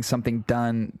describing something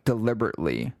done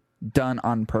deliberately, done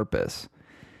on purpose.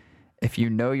 If you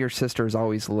know your sister is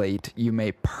always late, you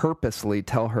may purposely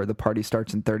tell her the party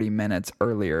starts in 30 minutes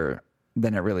earlier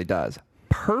than it really does.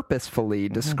 Purposefully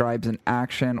describes an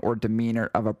action or demeanor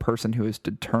of a person who is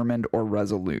determined or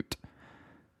resolute.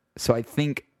 So I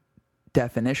think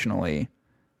definitionally.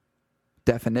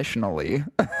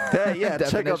 Yeah,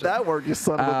 check out that word, you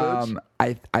son of a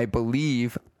bitch. I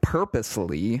believe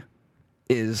purposely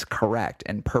is correct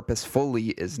and purposefully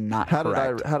is not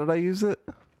correct. How did I use it?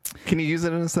 Can you use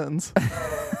it in a sentence?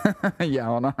 Yeah,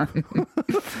 hold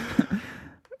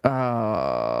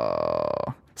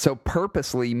on. So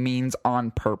purposely means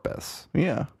on purpose.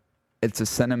 Yeah. It's a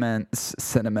synonym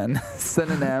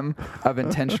of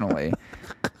intentionally.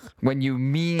 When you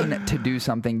mean to do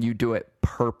something, you do it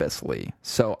purposely.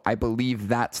 So I believe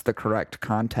that's the correct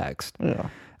context. Yeah.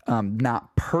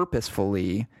 not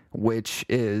purposefully, which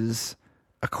is,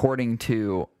 according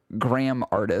to Graham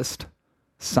Artist,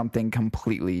 something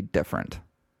completely different.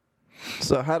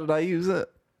 So how did I use it?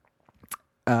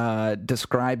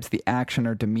 Describes the action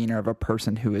or demeanor of a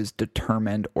person who is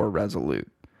determined or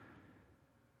resolute.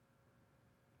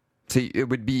 So it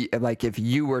would be like if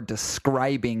you were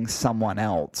describing someone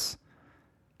else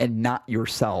and not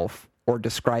yourself, or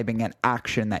describing an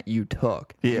action that you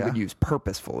took, you would use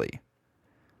purposefully.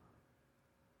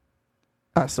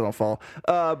 I still don't follow.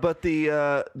 But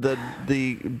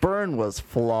the burn was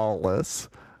flawless.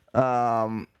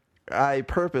 I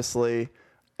purposely.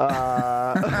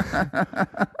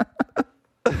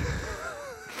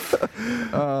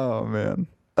 Oh man,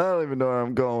 I don't even know where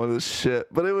I'm going with this shit,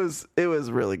 but it was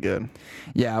really good.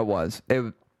 Yeah, it was.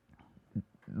 It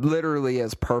literally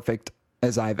as perfect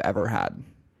as I've ever had.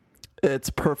 It's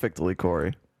perfectly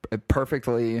Corey.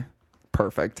 Perfectly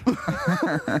perfect.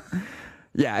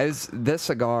 Yeah, it was this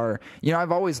cigar. You know,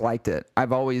 I've always liked it.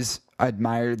 I've always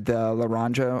admired the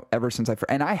Laranja ever since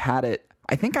and I had it.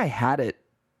 I think I had it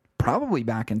probably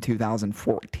back in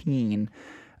 2014,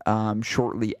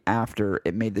 shortly after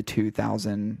it made the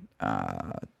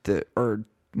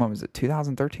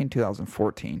 2013,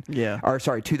 2014. Yeah. Or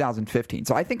sorry, 2015.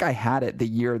 So I think I had it the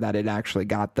year that it actually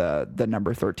got the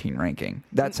number 13 ranking.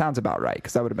 That sounds about right,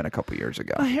 because that would have been a couple years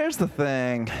ago. Here's the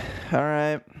thing. All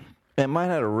right. It might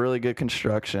have had a really good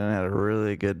construction. It had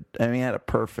it had a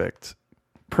perfect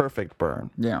burn.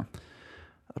 Yeah.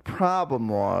 The problem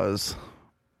was,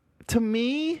 to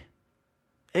me,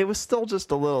 it was still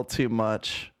just a little too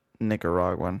much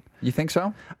Nicaraguan. You think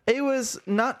so? It was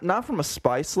not from a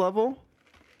spice level.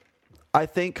 I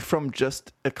think from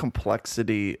just a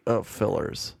complexity of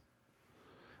fillers.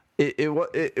 It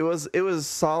was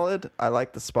solid. I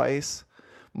like the spice,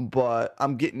 but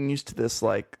I'm getting used to this,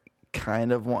 like,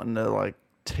 kind of wanting to, like,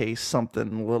 taste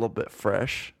something a little bit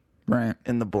fresh, right,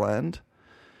 in the blend.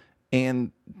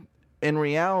 And in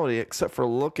reality, except for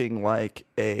looking like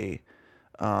a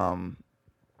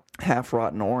half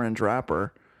rotten orange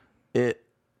wrapper, it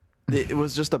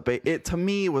was just to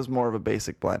me, it was more of a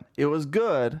basic blend. It was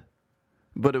good,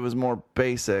 but it was more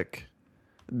basic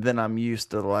than I'm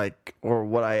used to, like, or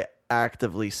what I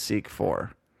actively seek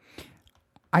for.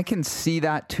 I can see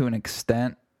that to an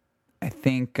extent. I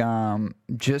think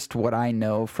just what I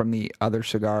know from the other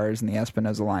cigars in the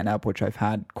Espinosa lineup, which I've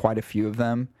had quite a few of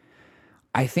them,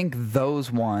 I think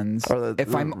those ones,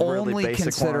 if I'm really only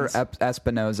consider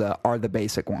Espinosa, are the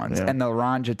basic ones. Yeah. And the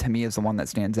Laranja, to me, is the one that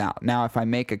stands out. Now, if I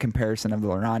make a comparison of the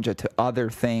Laranja to other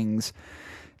things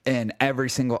in every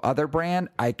single other brand,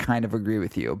 I kind of agree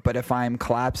with you. But if I'm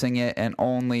collapsing it and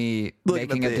only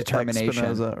making a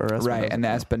determination, right, and the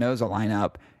Espinosa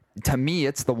lineup, to me,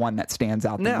 it's the one that stands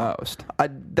out the most.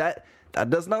 That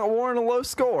does not warrant a low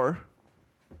score.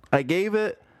 I gave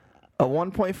it a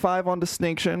 1.5 on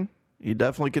distinction. You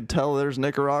definitely could tell there's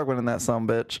Nicaraguan in that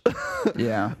sumbitch.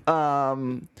 Yeah.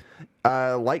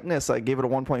 Likeness, I gave it a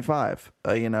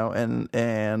 1.5.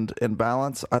 And in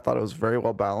balance, I thought it was very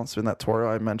well balanced in that Toro.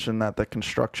 I mentioned that the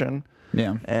construction,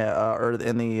 or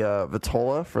in the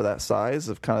Vitola for that size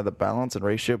of kind of the balance and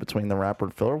ratio between the wrapper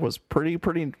and filler was pretty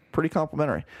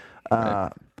complimentary.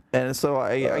 Right. And so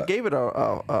I gave it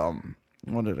what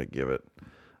did I give it?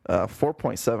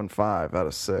 4.75 out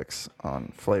of 6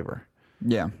 on flavor.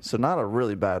 Yeah. So not a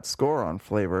really bad score on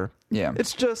flavor. Yeah.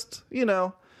 It's just, when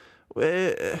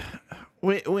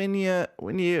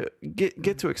you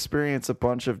get to experience a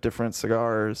bunch of different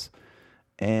cigars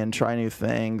and try new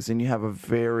things, and you have a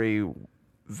very,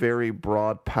 very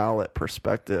broad palette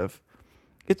perspective,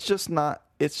 it's just not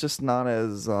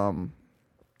as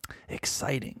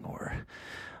exciting or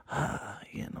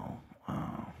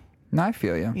No, I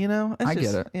feel you. I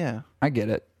get it. Yeah, I get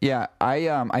it. Yeah,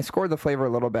 I scored the flavor a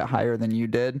little bit higher than you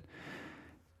did,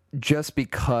 just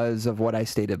because of what I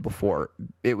stated before.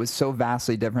 It was so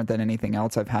vastly different than anything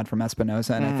else I've had from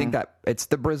Espinosa, and I think that it's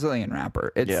the Brazilian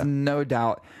wrapper. It's no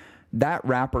doubt that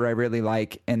wrapper I really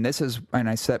like, and I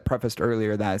prefaced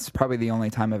earlier that it's probably the only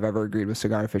time I've ever agreed with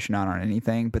Cigar Aficionado on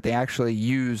anything, but they actually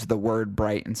use the word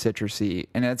bright and citrusy,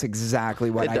 and that's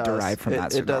exactly what I derive from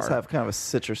that cigar. It does have kind of a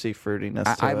citrusy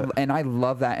fruitiness to it. And I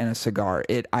love that in a cigar.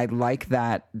 I like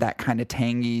that kind of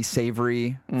tangy,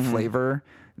 savory flavor.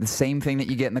 The same thing that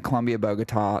you get in the Colombia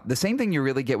Bogota. The same thing you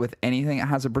really get with anything that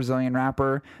has a Brazilian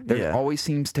wrapper. There always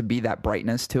seems to be that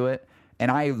brightness to it, and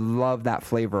I love that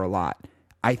flavor a lot.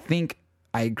 I think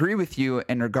I agree with you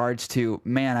in regards to,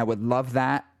 man, I would love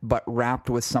that, but wrapped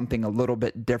with something a little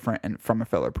bit different from a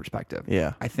filler perspective.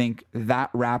 Yeah. I think that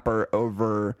wrapper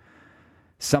over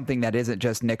something that isn't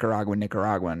just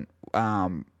Nicaraguan,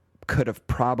 could have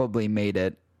probably made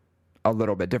it a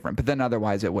little bit different. But then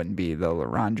otherwise it wouldn't be the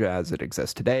Laranja as it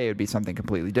exists today. It would be something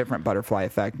completely different. Butterfly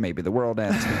effect, maybe the world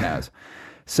ends, who knows.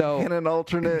 So in an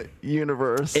alternate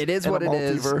universe, it is what it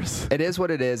multiverse. is. It is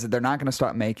what it is. They're not going to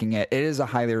stop making it. It is a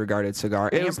highly regarded cigar,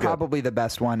 and probably the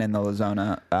best one in the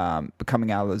Lazona,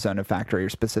 coming out of the Lazona factory, or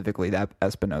specifically that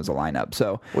Espinosa lineup.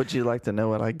 So, would you like to know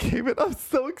what I gave it? I'm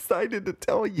so excited to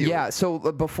tell you. Yeah. So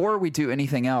before we do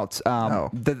anything else,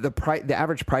 the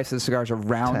average price of the cigars are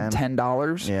around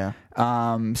 $10.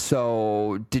 Yeah.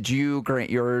 So did you grant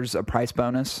yours a price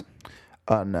bonus?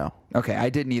 No. Okay, I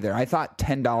didn't either. I thought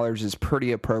 $10 is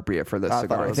pretty appropriate for this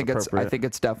cigar. I think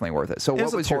it's definitely worth it. So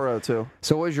what was Toro too?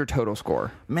 So what was your total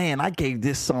score? Man, I gave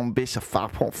this some bitch a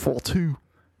 5.42.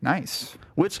 Nice.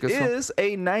 Which is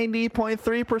a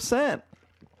 90.3%.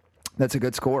 That's a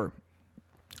good score.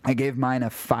 I gave mine a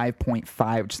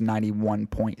 5.5, which is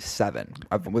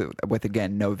 91.7, with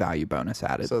again no value bonus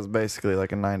added. So it's basically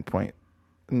like a 90.6%.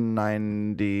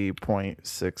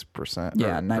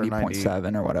 Yeah,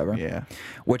 90.7 or whatever. Yeah.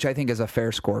 Which I think is a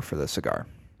fair score for the cigar.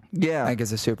 Yeah. I think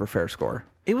it's a super fair score.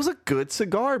 It was a good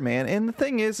cigar, man. And the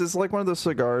thing is, it's like one of those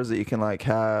cigars that you can like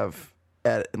have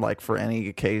at like for any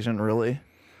occasion, really.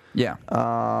 Yeah.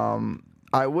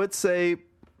 I would say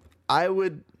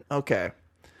okay.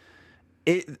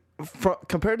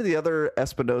 Compared to the other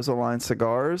Espinosa line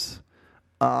cigars,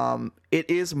 it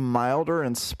is milder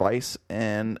in spice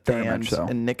and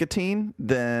nicotine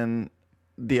than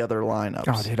the other lineups.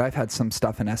 Oh, dude, I've had some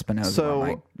stuff in Espinosa.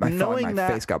 So knowing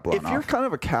that, face got blown if you're kind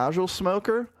of a casual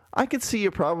smoker, I could see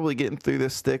you probably getting through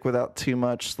this stick without too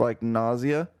much like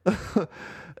nausea.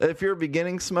 If you're a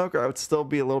beginning smoker, I would still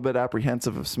be a little bit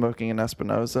apprehensive of smoking an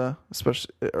Espinosa,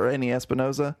 especially or any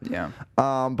Espinosa. Yeah.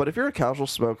 But if you're a casual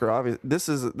smoker, obviously this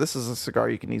is a cigar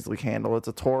you can easily handle. It's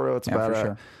a Toro. It's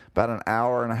about an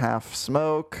hour and a half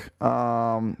smoke.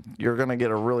 You're gonna get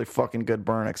a really fucking good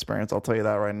burn experience. I'll tell you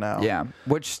that right now. Yeah.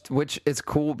 Which is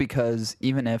cool because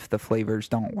even if the flavors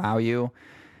don't wow you,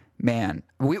 man,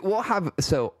 we'll have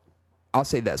so. I'll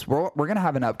say this. We're going to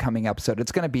have an upcoming episode.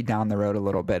 It's going to be down the road a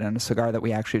little bit, and a cigar that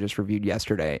we actually just reviewed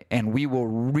yesterday. And we will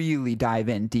really dive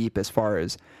in deep as far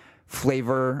as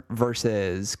flavor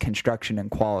versus construction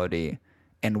and quality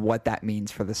and what that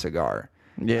means for the cigar.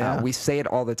 Yeah. We say it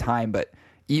all the time, but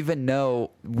even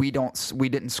though we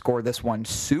didn't score this one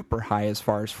super high as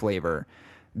far as flavor,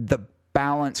 the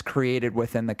balance created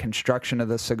within the construction of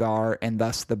the cigar and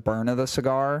thus the burn of the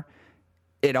cigar,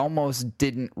 it almost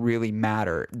didn't really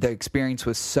matter. The experience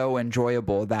was so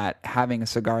enjoyable that having a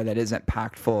cigar that isn't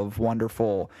packed full of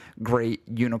wonderful, great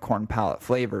unicorn palate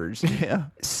flavors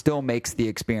still makes the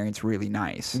experience really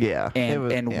nice. Yeah.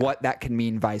 And what that can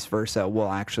mean vice versa, we'll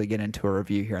actually get into a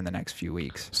review here in the next few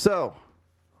weeks. So,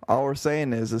 all we're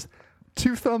saying is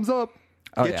 2 thumbs up.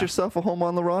 Get yourself a home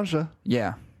on Laranja.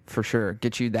 Yeah, for sure.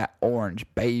 Get you that orange,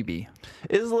 baby.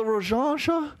 Is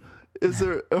Laranja? Is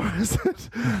there, or is it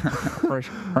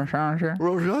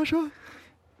Laranja?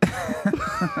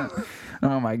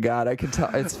 Oh my God, I could tell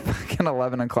it's fucking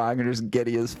 11 o'clock and just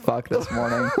giddy as fuck this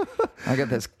morning. I got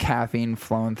this caffeine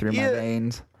flowing through my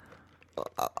veins.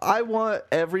 I want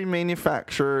every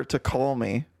manufacturer to call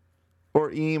me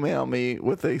or email me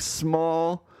with a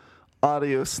small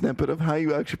audio snippet of how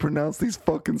you actually pronounce these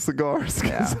fucking cigars,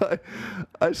 because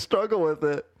I struggle with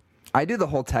it. I do the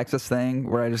whole Texas thing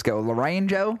where I just go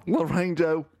Laranja.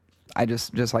 I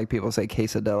just like people say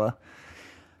quesadilla.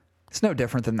 It's no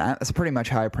different than that. That's pretty much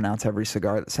how I pronounce every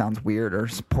cigar that sounds weird or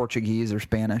Portuguese or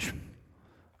Spanish.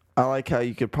 I like how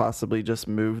you could possibly just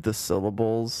move the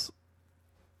syllables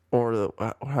or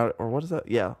what is that?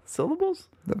 Yeah, syllables?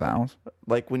 The vowels.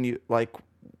 When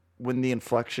the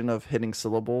inflection of hitting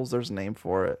syllables, there's a name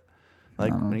for it.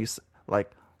 When you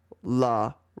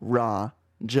la, ra,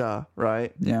 ja,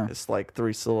 right? Yeah. It's like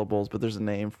 3 syllables, but there's a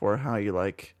name for how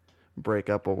you break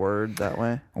up a word that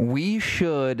way. We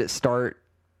should start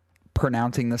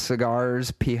pronouncing the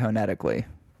cigars pihonetically.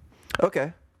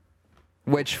 Okay.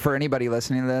 Which, for anybody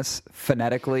listening to this,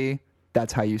 phonetically,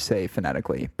 that's how you say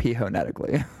phonetically.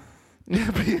 Pihonetically. Yeah,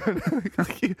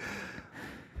 pihonetically.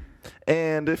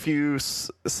 And if you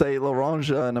say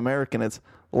Laranja in American, it's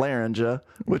Laranja,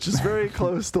 which is very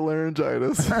close to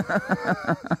laryngitis.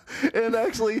 And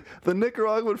actually, the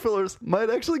Nicaraguan fillers might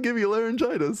actually give you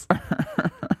laryngitis.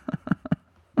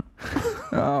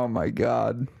 Oh my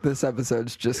God, this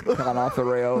episode's just gone off the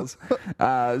rails.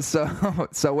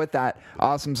 So with that,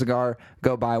 awesome cigar.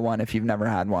 Go buy one if you've never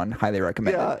had one. Highly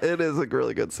recommend it. Yeah, it is a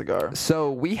really good cigar.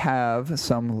 So we have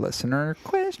some listener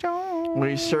questions.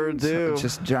 We sure do. It's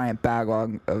just a giant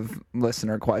backlog of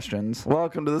listener questions.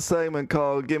 Welcome to the segment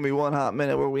called Give Me One Hot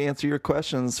Minute, where we answer your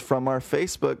questions from our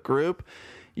Facebook group.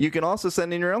 You can also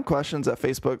send in your own questions at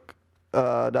Facebook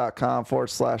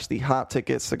Facebook.com/ the Hot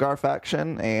Ticket Cigar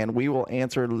Faction, and we will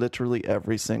answer literally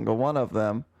every single one of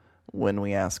them when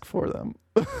we ask for them.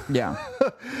 Yeah.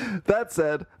 That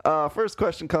said, first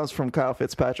question comes from Kyle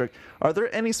Fitzpatrick. Are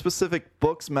there any specific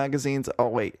books, magazines? Oh,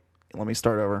 wait. Let me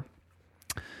start over.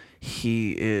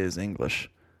 He is English.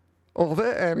 Are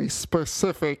there any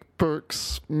specific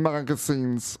books,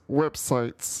 magazines,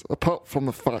 websites, apart from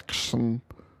the faction,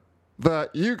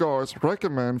 that you guys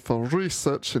recommend for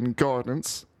research and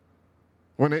guidance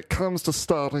when it comes to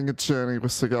starting a journey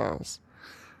with cigars?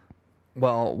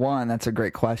 Well, one, that's a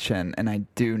great question, and I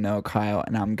do know Kyle,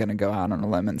 and I'm going to go out on a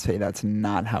limb and say that's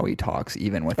not how he talks,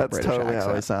 even with a British totally accent.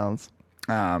 how he sounds.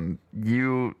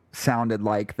 You sounded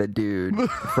like the dude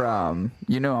from,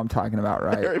 you know what I'm talking about,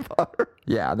 right? Harry Potter.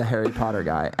 Yeah, the Harry Potter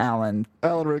guy, Alan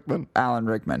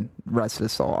Rickman, rest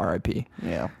his soul, R.I.P.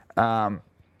 Yeah.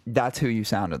 That's who you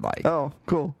sounded like. Oh,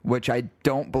 cool. Which Which I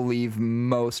don't believe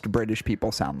most British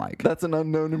people sound like. that's an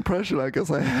unknown impression I guess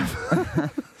I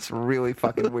have. It's really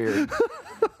fucking weird.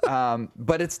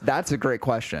 But that's a great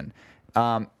question.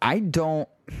 The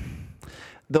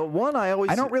one I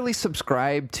don't really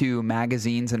subscribe to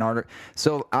magazines and art.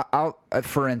 So I'll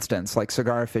for instance, like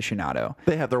Cigar Aficionado.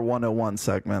 They have their 101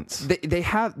 segments. They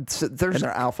have there's in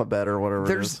their alphabet or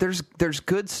whatever it is. there's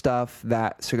good stuff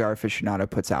that Cigar Aficionado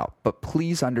puts out, but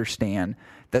please understand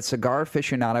that Cigar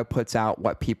Aficionado puts out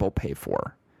what people pay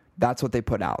for. That's what they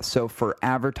put out. So for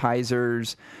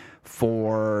advertisers,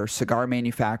 for cigar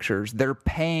manufacturers, they're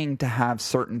paying to have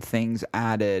certain things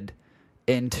added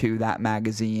into that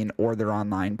magazine or their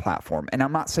online platform. And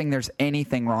I'm not saying there's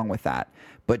anything wrong with that,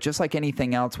 but just like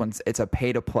anything else, when it's a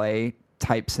pay-to-play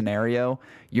type scenario,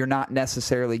 you're not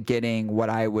necessarily getting what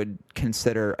I would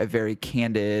consider a very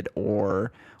candid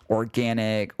or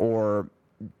organic or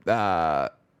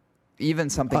even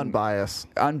something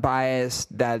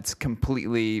unbiased that's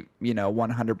completely,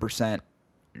 100%,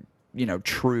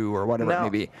 true or whatever it may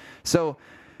be. So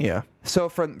yeah. So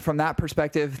from that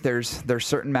perspective, there's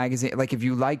certain magazines, like if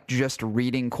you like just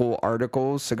reading cool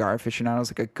articles, Cigar Aficionado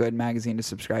is like a good magazine to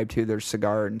subscribe to. There's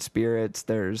Cigar and Spirits.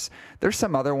 There's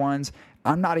some other ones.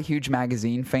 I'm not a huge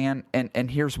magazine fan, and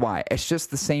here's why. It's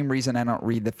just the same reason I don't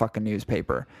read the fucking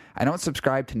newspaper. I don't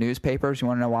subscribe to newspapers. You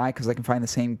want to know why? Because I can find the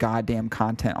same goddamn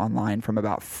content online from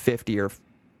about 50 or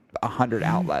 100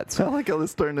 outlets. I like how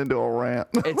this turned into a rant.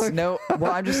 I'm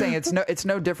just saying it's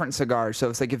no different cigars.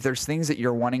 So it's like if there's things that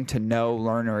you're wanting to know,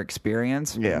 learn, or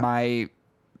experience,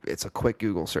 it's a quick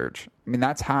Google search. I mean,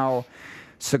 that's how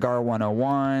Cigar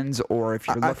 101s, or if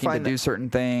you're looking to do certain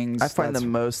things. I find the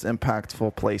most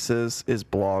impactful places is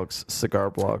blogs,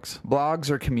 cigar blogs. Blogs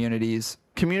or communities.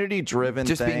 Community-driven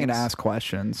Just things. being able to ask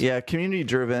questions. Yeah,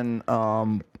 community-driven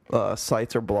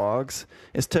sites or blogs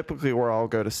is typically where I'll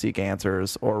go to seek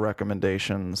answers or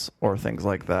recommendations or things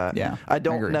like that. Yeah, I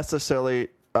don't necessarily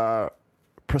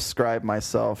prescribe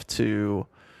myself to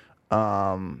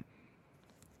the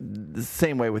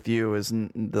same way with you as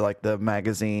like the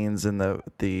magazines and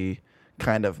the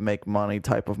kind of make money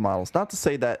type of models. Not to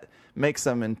say that makes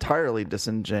them entirely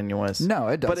disingenuous. No,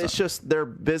 it doesn't. But it's just their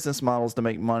business models to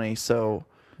make money. So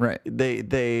right,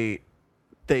 they'll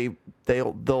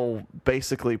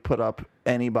basically put up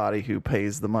anybody who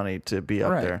pays the money to be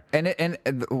up there. And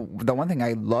the one thing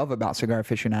I love about Cigar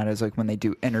Aficionado is like when they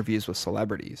do interviews with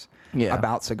celebrities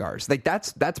about cigars. Like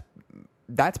that's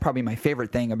probably my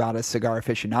favorite thing about a Cigar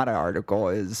Aficionado article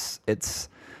is it's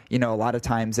a lot of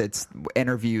times it's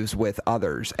interviews with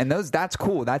others, and that's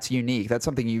cool. That's unique. That's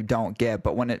something you don't get.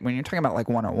 But when you're talking about like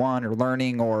 101 or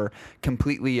learning or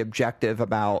completely objective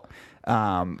about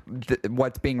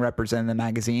what's being represented in the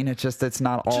magazine, it's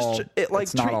not all.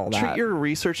 Treat your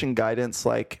research and guidance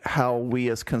like how we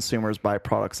as consumers buy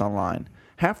products online.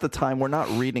 Half the time we're not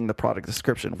reading the product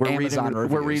description. We're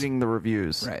reading the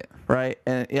reviews. Right.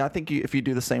 And I think if you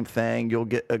do the same thing, you'll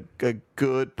get a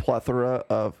good plethora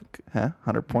of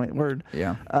 100-point word.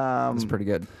 Yeah. That's pretty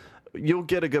good. You'll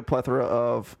get a good plethora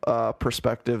of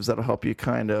perspectives that'll help you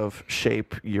kind of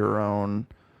shape your own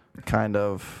kind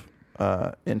of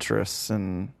interests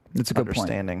and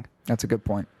understanding. That's a good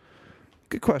point.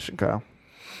 Good question, Kyle.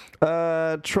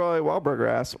 Troy Wahlberger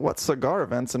asks, what cigar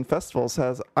events and festivals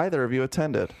has either of you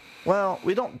attended? Well,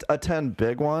 we don't attend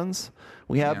big ones.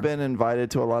 We have been invited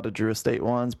to a lot of Drew Estate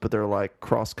ones, but they're like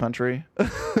cross country.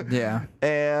 Yeah.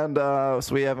 And so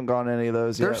we haven't gone to any of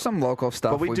those yet. There's some local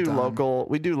stuff. But we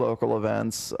do local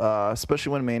events,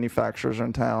 especially when manufacturers are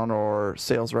in town or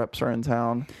sales reps are in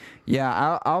town.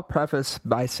 Yeah, I'll preface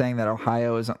by saying that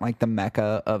Ohio isn't like the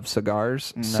mecca of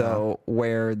cigars. No. So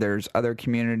where there's other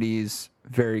communities,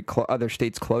 other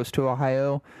states close to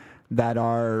Ohio that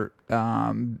are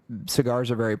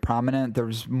cigars are very prominent.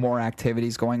 There's more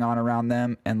activities going on around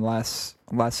them and less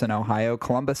in Ohio.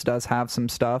 Columbus does have some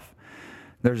stuff.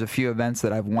 There's a few events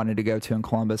that I've wanted to go to in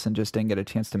Columbus and just didn't get a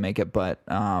chance to make it, but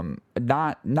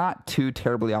not too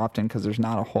terribly often because there's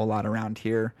not a whole lot around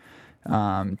here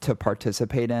to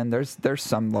participate in. There's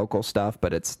some local stuff,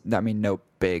 but no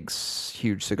big,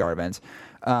 huge cigar events.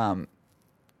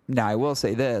 Now, I will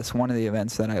say this. One of the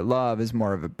events that I love is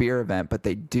more of a beer event, but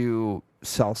they do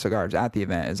sell cigars at the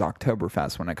event, is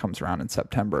Oktoberfest when it comes around in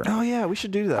September. Oh, yeah, we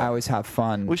should do that. I always have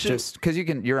fun. We should, just because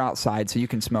you're outside, so you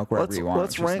can smoke wherever you want,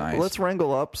 nice. Let's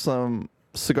wrangle up some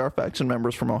Cigar Faction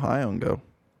members from Ohio and go.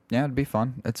 Yeah, it'd be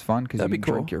fun. It's fun because you can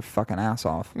drink your fucking ass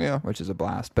off, which is a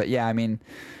blast. But yeah, I mean,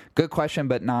 good question,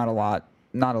 but not a lot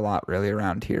really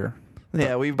around here.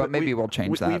 Yeah, but maybe we'll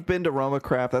change that. We've been to Roma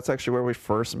Craft. That's actually where we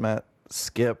first met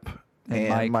Skip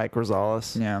and Mike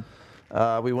Rosales.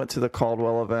 Yeah. We went to the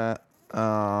Caldwell event.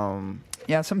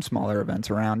 Some smaller events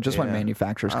around, just when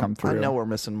manufacturers come through. I know we're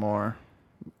missing more.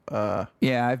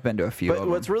 I've been to a few of them.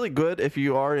 But what's really good, if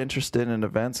you are interested in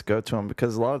events, go to them,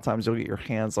 because a lot of times you'll get your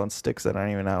hands on sticks that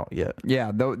aren't even out yet.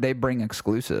 Yeah, they bring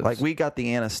exclusives. Like we got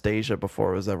the Anastasia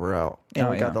before it was ever out. And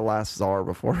we got the last Czar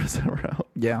before it was ever out.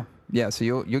 Yeah. Yeah, so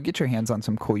you'll get your hands on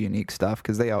some cool, unique stuff,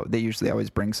 because they usually always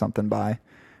bring something by,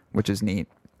 which is neat.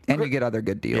 And you get other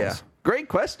good deals. Yeah. Great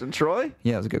question, Troy.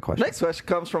 Yeah, it's a good question. Next question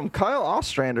comes from Kyle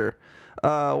Ostrander.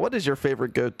 What is your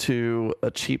favorite go-to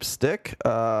a cheap stick?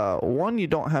 One you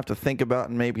don't have to think about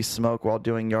and maybe smoke while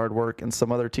doing yard work and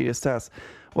some other tedious tasks.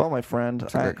 Well, my friend,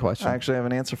 that's a great question. I actually have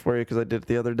an answer for you because I did it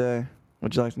the other day.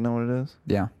 Would you like to know what it is?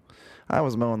 Yeah. I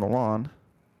was mowing the lawn,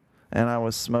 and I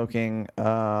was smoking.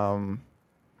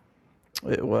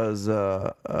 It was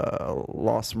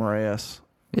Los Marias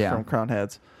from Crown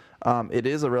Heads. It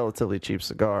is a relatively cheap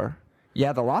cigar.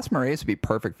 Yeah, the Los Marias would be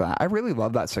perfect for that. I really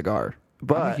love that cigar.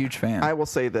 But I'm a huge fan. I will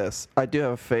say this. I do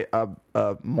have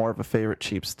more of a favorite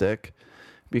cheap stick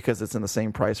because it's in the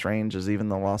same price range as even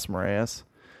the Los Marias.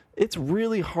 It's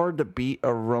really hard to beat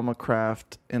a Roma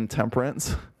Craft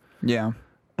Intemperance. Yeah.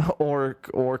 Or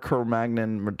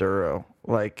Cro-Magnon Maduro.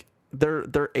 Like, they're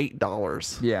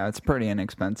 $8. Yeah, it's pretty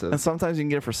inexpensive. And sometimes you can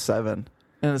get it for $7.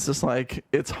 And it's just like,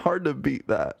 it's hard to beat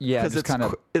that. Yeah,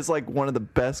 because it's like one of the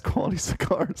best quality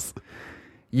cigars.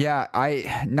 Yeah,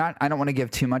 I don't want to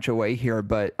give too much away here,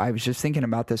 but I was just thinking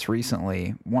about this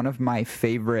recently. One of my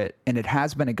favorite, and it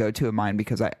has been a go-to of mine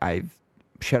because I've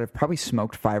probably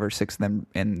smoked 5 or 6 of them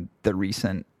in the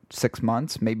recent 6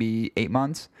 months, maybe 8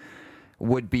 months,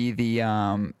 would be the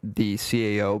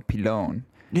CAO Pilon.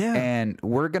 Yeah. And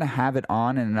we're going to have it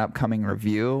on in an upcoming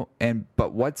review.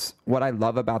 But what I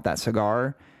love about that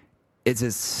cigar is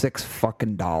it's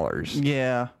 $6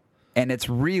 Yeah. And it's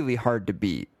really hard to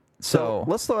beat. So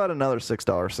let's throw out another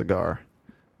 $6 cigar.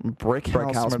 Brick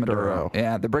House Maduro.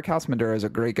 Yeah, the Brick House Maduro is a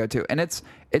great go-to. And it's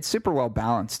super well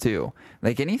balanced, too.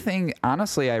 Like anything,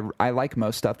 honestly, I like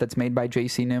most stuff that's made by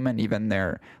J.C. Newman, even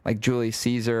their, like, Julius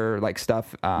Caesar, like,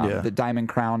 stuff. The Diamond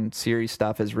Crown series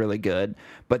stuff is really good.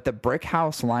 But the Brick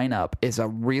House lineup is a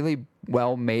really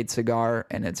well-made cigar,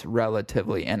 and it's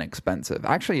relatively inexpensive.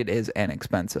 Actually, it is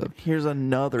inexpensive. Here's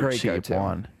another great cheap go-to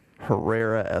one.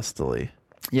 Herrera Esteli.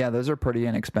 Yeah, those are pretty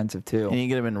inexpensive, too. And you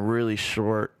get them in really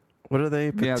short. What are they?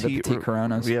 The Petite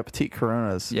Coronas. Yeah, Petite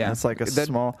Coronas. Yeah. And it's like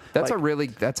small. That's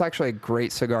that's actually a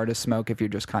great cigar to smoke if you're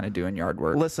just kind of doing yard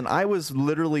work. Listen, I was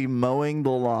literally mowing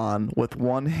the lawn with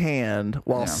one hand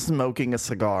while smoking a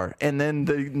cigar. And then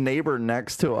the neighbor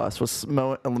next to us was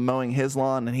mowing his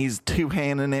lawn, and he's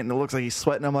two-handing it, and it looks like he's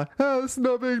sweating. I'm like, it's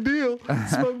no big deal.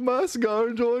 Smoke my cigar,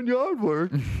 enjoying yard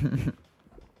work.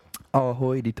 Oh,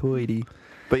 hoity-toity.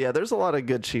 But yeah, there's a lot of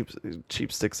good cheap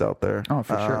sticks out there. Oh,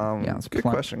 for sure. Yeah, it's good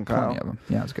question, Kyle. Plenty of them.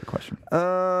 Yeah, it's a good question.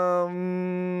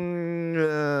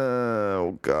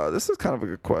 Oh god, this is kind of a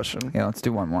good question. Yeah, let's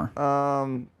do one more.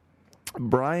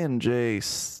 Brian J.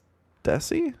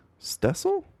 Stessel?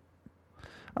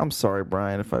 I'm sorry,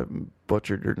 Brian, if I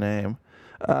butchered your name.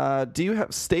 Do you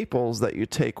have staples that you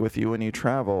take with you when you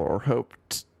travel, or hope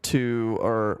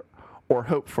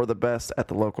hope for the best at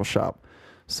the local shop?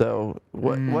 So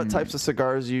what types of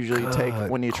cigars you usually take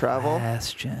when you travel?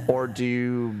 Or do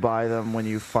you buy them when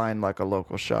you find like a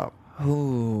local shop?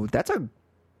 Oh, that's a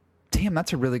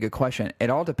really good question. It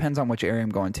all depends on which area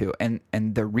I'm going to. And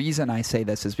the reason I say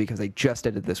this is because I just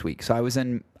did it this week. So I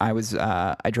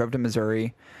drove to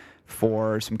Missouri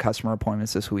for some customer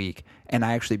appointments this week, and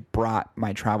I actually brought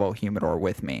my travel humidor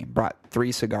with me. Brought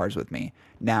 3 cigars with me.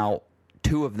 Now,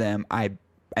 2 of them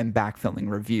I'm backfilling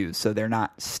reviews, so they're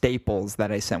not staples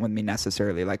that I sent with me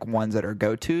necessarily, like ones that are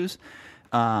go-tos.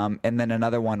 And then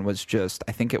another one was just,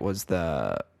 I think it was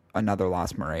the another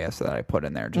Las Mareas that I put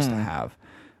in there just to have.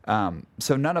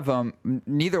 So none of them,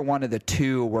 neither one of the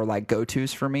two were like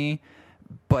go-tos for me.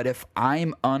 But if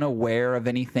I'm unaware of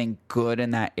anything good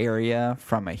in that area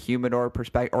from a humidor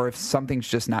perspective, or if something's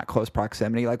just not close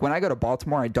proximity, like when I go to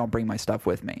Baltimore, I don't bring my stuff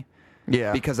with me.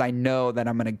 Yeah. Because I know that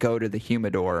I'm going to go to the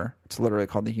humidor. It's literally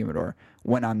called the humidor.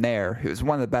 When I'm there, it was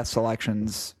one of the best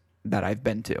selections that I've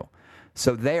been to.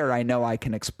 So there, I know I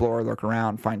can explore, look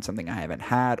around, find something I haven't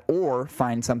had, or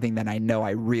find something that I know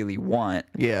I really want.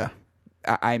 Yeah.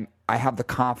 I have the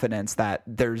confidence that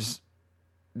there's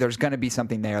going to be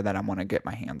something there that I want to get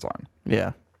my hands on.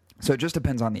 Yeah. So it just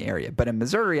depends on the area. But in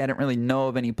Missouri, I didn't really know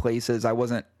of any places. I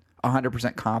wasn't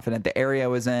 100% confident. The area I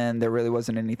was in, there really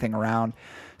wasn't anything around.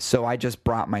 So I just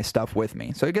brought my stuff with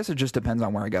me. So I guess it just depends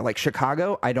on where I go. Like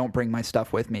Chicago, I don't bring my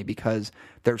stuff with me because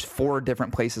there's 4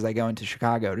 different places I go into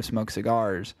Chicago to smoke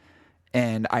cigars.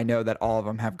 And I know that all of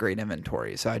them have great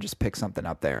inventory. So I just pick something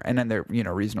up there. And then they're,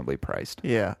 reasonably priced.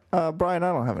 Yeah. Brian,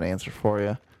 I don't have an answer for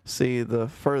you. See, the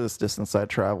furthest distance I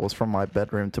travel is from my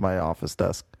bedroom to my office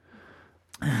desk.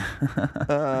 So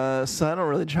I don't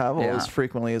really travel as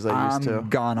frequently as I used to. I'm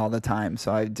gone all the time,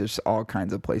 so I just all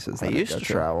kinds of places. That I used to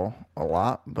travel a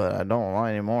lot, but I don't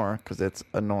anymore because it's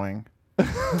annoying.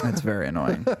 It's very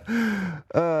annoying.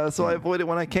 So I avoid it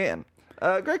when I can.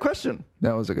 Great question.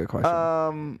 That was a good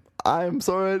question. I'm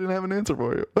sorry I didn't have an answer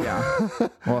for you. Yeah.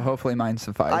 Well, hopefully mine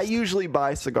sufficed. I usually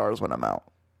buy cigars when I'm out.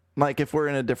 Like if we're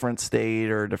in a different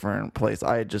state or a different place,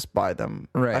 I just buy them.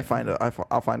 Right.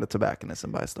 I'll find a tobacconist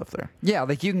and buy stuff there. Yeah,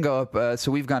 like you can go up.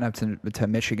 So we've gone up to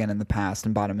Michigan in the past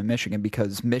and bought them in Michigan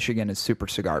because Michigan is super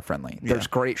cigar friendly. There's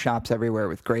great shops everywhere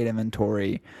with great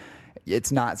inventory.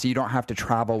 It's not so you don't have to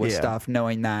travel with stuff,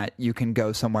 knowing that you can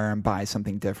go somewhere and buy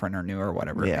something different or new or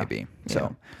whatever it may be.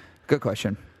 So, good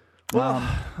question. Well,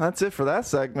 that's it for that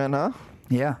segment, huh?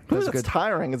 Yeah, that's good. It's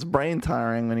tiring. It's brain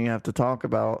tiring when you have to talk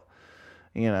about,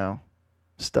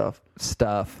 stuff.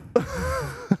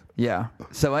 Yeah.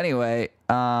 So anyway,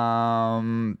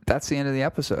 that's the end of the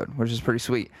episode, which is pretty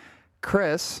sweet.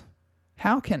 Chris,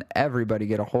 how can everybody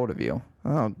get a hold of you?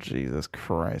 Oh, Jesus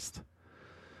Christ.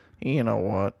 You know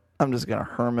what? I'm just going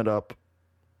to hermit up.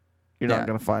 You're not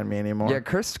going to find me anymore. Yeah,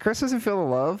 Chris doesn't feel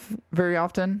the love very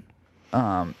often.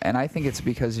 And I think it's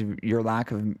because of your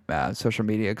lack of social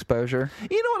media exposure.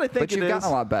 You know what I think But you've gotten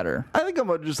a lot better. I think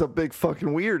I'm just a big fucking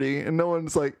weirdy, and no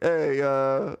one's like, hey,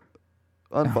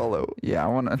 unfollow. Yeah, I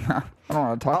don't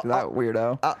want to talk to that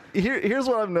weirdo. Here's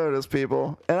what I've noticed,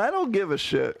 people, and I don't give a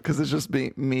shit because it's just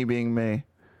me being me.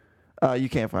 You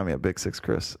can't find me at Big Six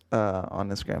Chris on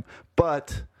Instagram,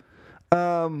 but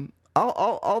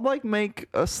I'll like make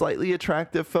a slightly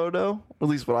attractive photo, at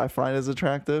least what I find is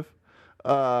attractive,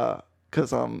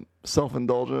 because I'm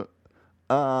self-indulgent.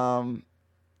 And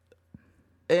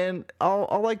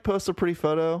I'll like post a pretty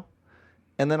photo,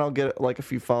 and then I'll get like a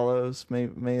few follows,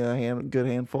 maybe a good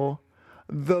handful.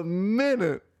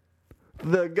 The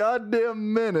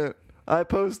goddamn minute I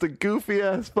post a goofy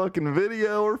ass fucking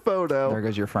video or photo, There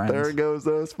goes your friends. There goes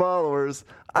those followers.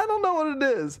 I don't know what it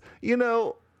is.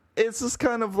 It's just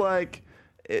kind of like,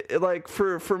 like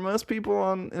for most people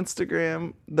on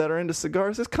Instagram that are into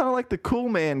cigars, it's kind of like the cool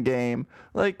man game.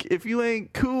 Like, if you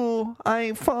ain't cool, I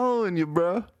ain't following you,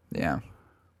 bro. Yeah.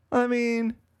 I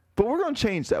mean, but we're going to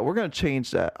change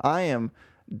that. I am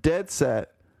dead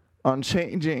set on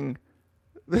changing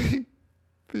the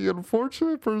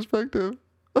unfortunate perspective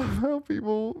of how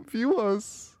people view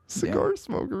us cigar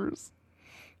smokers.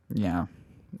 Yeah.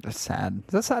 That's sad.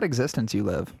 It's a sad existence you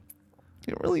live.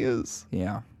 It really is.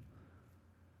 Yeah.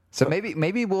 So maybe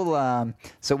we'll we're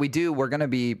going to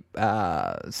be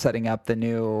setting up the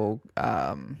new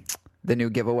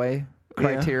giveaway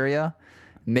criteria.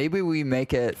 Maybe we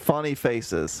make it funny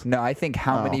faces. No, I think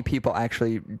how many people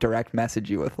actually direct message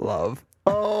you with love.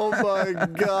 Oh my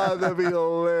God, that'd be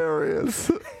hilarious.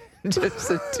 Just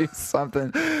to do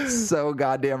something so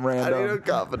goddamn random. I need a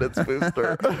confidence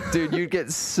booster. Dude, you'd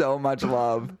get so much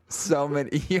love. So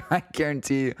many. I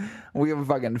guarantee you, we would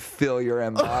fucking fill your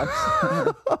inbox.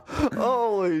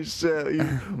 Holy shit.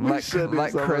 Let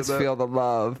Chris feel the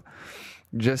love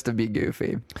just to be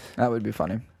goofy. That would be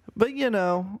funny. But,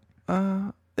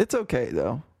 it's okay,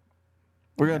 though.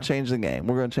 We're going to change the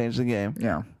game.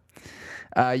 Yeah.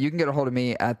 You can get a hold of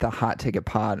me at the Hot Ticket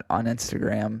Pod on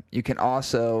Instagram. You can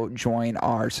also join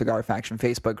our Cigar Faction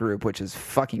Facebook group, which is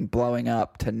fucking blowing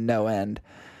up to no end.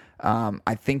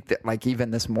 I think that, like,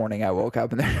 even this morning I woke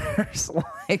up and there's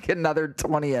like another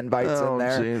 20 invites in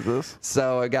there. Jesus.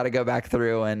 So I got to go back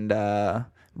through and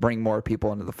bring more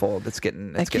people into the fold. It's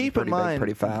getting keep pretty in mind, big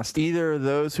pretty fast. Either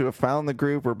those who have found the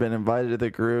group or been invited to the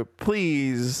group,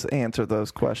 please answer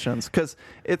those questions, because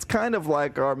it's kind of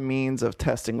like our means of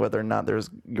testing whether or not we're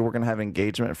going to have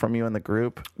engagement from you in the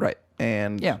group. Right.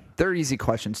 And yeah, they're easy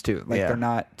questions too. Like Yeah. they're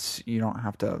not, you don't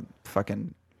have to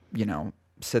fucking,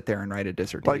 sit there and write a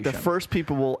dissertation. like the first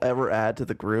people we'll ever add to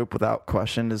the group without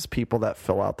question is people that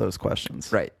fill out those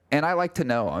questions. Right. And I like to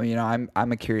know,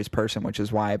 I'm a curious person, which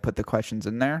is why I put the questions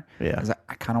in there. Yeah. 'Cause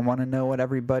I kind of want to know what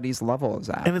everybody's level is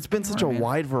at. And it's been such a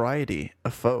wide variety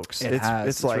of folks.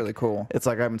 It's like, really cool. It's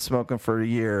like I've been smoking for a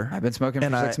year. I've been smoking for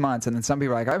 6 months, and then some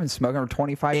people are like, I've been smoking for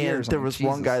 25 And years. there I'm like, was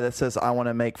one Jesus. guy that says, I want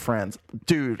to make friends.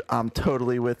 Dude, I'm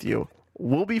totally with you.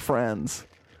 We'll be friends.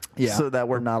 Yeah. So that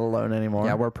we're not alone anymore.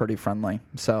 Yeah, we're pretty friendly.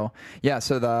 So,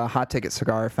 so the Hot Ticket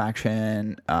Cigar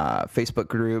Faction Facebook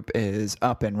group is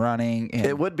up and running. And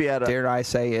It would be dare I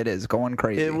say, it is going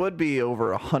crazy. It would be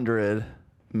over 100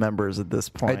 members at this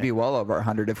point. It'd be well over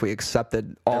 100 if we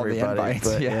accepted all the invites.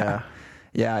 But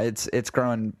Yeah, it's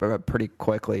growing pretty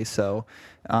quickly. So,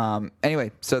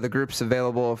 anyway, so the group's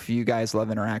available if you guys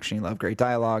love interaction, you love great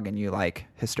dialogue, and you like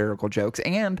hysterical jokes,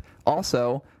 and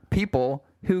also people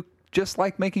who just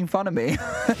like making fun of me.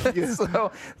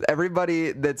 So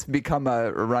everybody that's become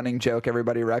a running joke,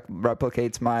 everybody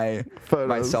replicates my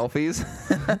selfies.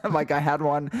 Like I had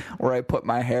one where I put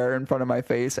my hair in front of my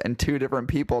face, and 2 different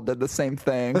people did the same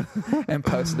thing and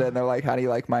posted it. And they're like, "How do you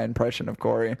like my impression of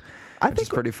Corey?" Which is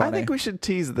pretty funny. I think we should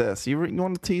tease this. You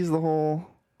want to tease the whole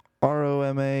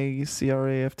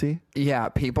ROMACRAFT? Yeah,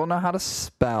 people know how to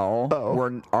spell.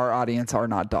 Our audience are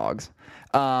not dogs.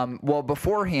 Well,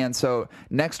 beforehand, so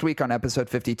next week on episode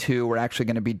 52, we're actually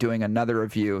going to be doing another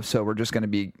review. So we're just going to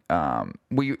be,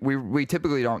 we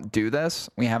typically don't do this.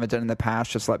 We haven't done in the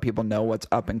past. Just let people know what's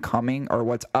up and coming or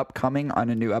what's upcoming on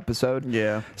a new episode.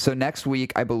 Yeah. So next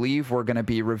week, I believe we're going to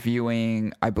be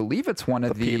reviewing, I believe it's one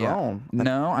of the Pilon.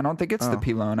 No, I don't think it's the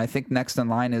Pilon. I think next in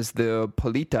line is the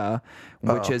Polita,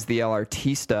 which is the El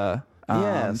Artista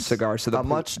cigar. So the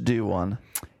much due one.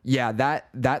 Yeah,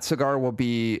 that cigar will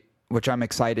be, which I'm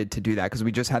excited to do that because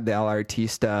we just had the El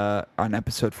Artista on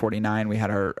episode 49. We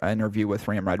had our interview with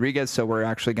Ram Rodriguez, so we're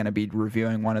actually going to be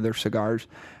reviewing one of their cigars.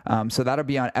 So that'll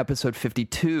be on episode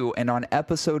 52. And on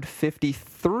episode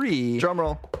 53,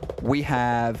 drumroll, we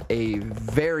have a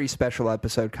very special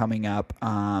episode coming up,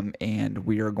 and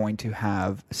we are going to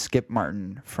have Skip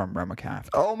Martin from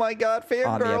Remocraft. Oh my God,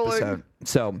 on the fangirling. episode.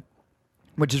 So,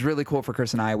 which is really cool for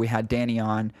Chris and I. We had Danny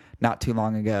on not too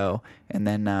long ago, and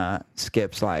then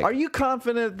Skip's like, Are you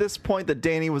confident at this point that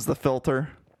Danny was the filter?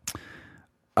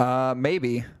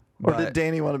 Maybe. Or did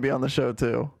Danny want to be on the show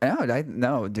too?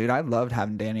 No, dude, I loved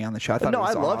having Danny on the show. I thought I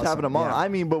loved awesome. having him on. Yeah. I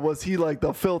mean, but was he like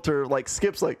the filter? Like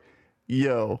Skip's like,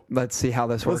 yo, Let's see how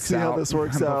this works out.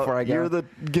 Before I go. You're the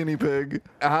guinea pig.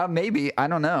 Maybe. I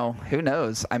don't know. Who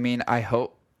knows? I mean, I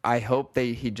hope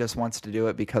he just wants to do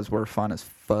it because we're fun as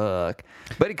fuck.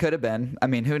 But he could have been. I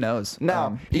mean, who knows?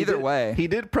 Now, either way. He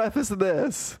did preface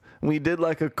this. We did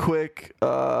like a quick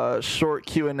short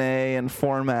Q&A and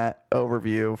format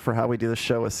overview for how we do the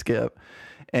show with Skip.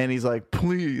 And he's like,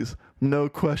 please, no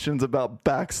questions about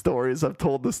backstories. I've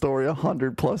told the story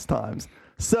 100+ times.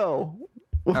 So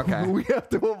okay. we have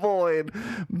to avoid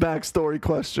backstory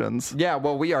questions. Yeah,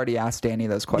 well, we already asked Danny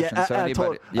those questions. Yeah, so I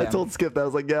told Skip that. I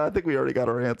was like, yeah, I think we already got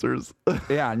our answers.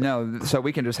 Yeah, no, so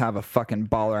we can just have a fucking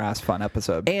baller-ass fun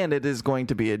episode. And it is going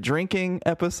to be a drinking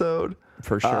episode.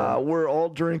 For sure. We're all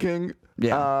drinking.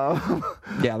 Yeah.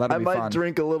 Yeah, that'll be fun. I might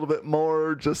drink a little bit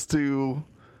more just to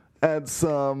add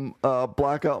some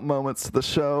blackout moments to the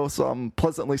show, so I'm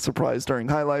pleasantly surprised during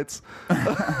highlights.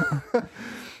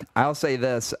 I'll say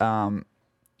this. I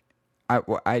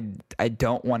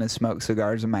don't want to smoke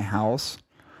cigars in my house,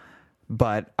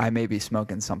 but I may be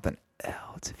smoking something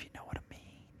else, if you know what I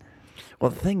mean. Well,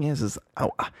 the thing is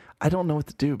I don't know what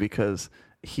to do because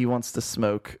he wants to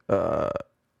smoke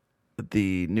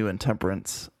the new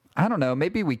Intemperance. I don't know.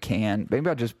 Maybe we can. Maybe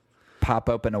I'll just pop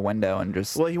open a window and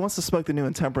just... Well, he wants to smoke the new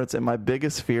Intemperance, and my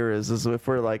biggest fear is if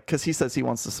we're like... Because he says he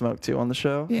wants to smoke, too, on the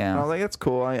show. Yeah. And I was like, that's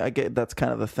cool. I get that's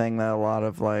kind of the thing that a lot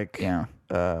of, like... Yeah.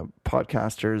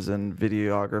 Podcasters and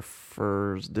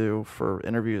videographers do for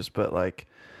interviews, but like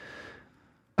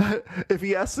if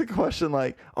he asks a question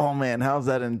like, oh man, how's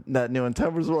that new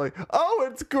Intemperance, we're like, oh,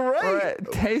 it's great.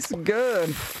 Right. Tastes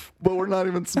good. But we're not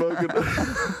even smoking.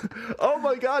 Oh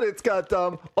my god, it's got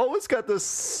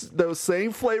those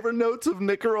same flavor notes of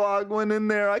Nicaraguan in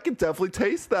there. I can definitely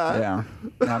taste that. Yeah.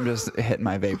 I'm just hitting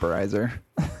my vaporizer.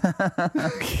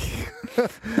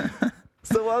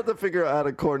 So we'll have to figure out how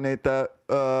to coordinate that.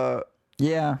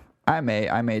 Yeah.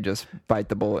 I may just bite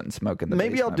the bullet and smoke in the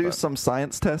Maybe I'll basement, do but- some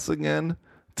science tests again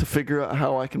to figure out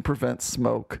how I can prevent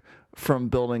smoke from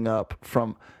building up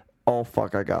from, oh,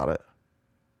 fuck, I got it.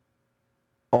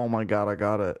 Oh, my God, I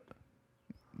got it.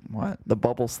 What? The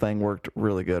bubbles thing worked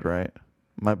really good, right?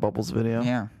 My bubbles video?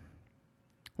 Yeah.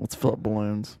 Let's fill up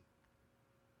balloons.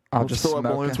 I'll Let's just fill up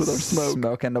smoke, balloons with our smoke.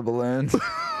 smoke into balloons.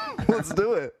 Let's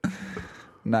do it.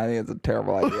 No, I think it's a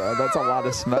terrible idea. That's a lot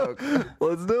of smoke.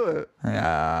 Let's do it.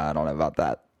 Yeah, I don't know about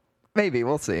that. Maybe.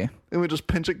 We'll see. And we just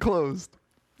pinch it closed.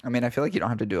 I mean, I feel like you don't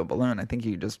have to do a balloon. I think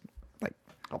you just, like,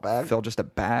 A bag? fill just a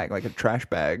bag, like a trash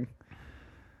bag.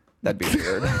 That'd be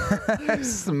weird.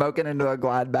 Smoking into a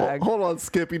Glad bag. Hold on,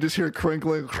 Skip. You just hear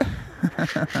crinkling.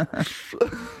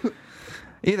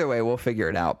 Either way, we'll figure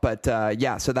it out. But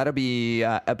yeah, so that'll be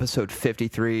episode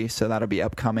 53. So that'll be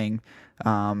upcoming.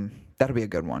 That'll be a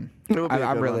good one.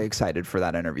 I'm really excited for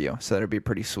that interview. So that'll be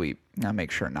pretty sweet. I'll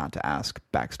make sure not to ask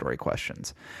backstory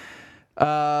questions.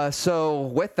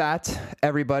 So with that,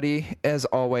 everybody, as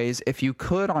always, if you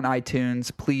could on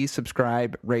iTunes, please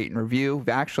subscribe, rate, and review.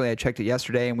 Actually, I checked it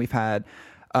yesterday, and we've had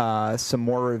some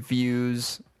more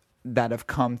reviews that have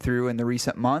come through in the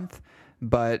recent month.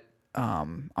 But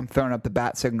I'm throwing up the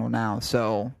bat signal now.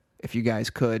 So if you guys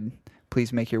could,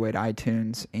 please make your way to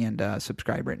iTunes and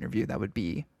subscribe, rate, and review. That would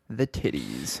be the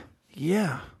titties.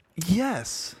 Yeah.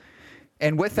 Yes.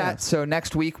 And with that, so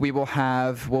next week we'll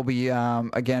be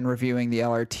again reviewing the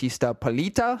LRT Stub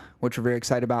Palita, which we're very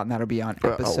excited about, and that'll be on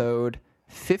episode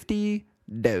 50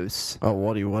 dos. Oh,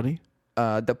 whatty?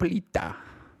 The Palita.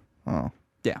 Oh.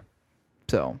 Yeah.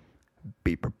 So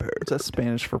be prepared. Is that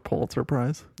Spanish for Pulitzer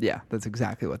Prize? Yeah, that's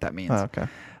exactly what that means. Oh, okay.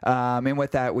 And with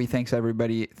that, we thanks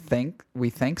everybody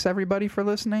for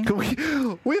listening.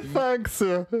 We thanks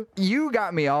you. You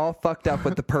got me all fucked up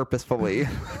with the purposefully,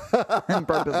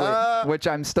 which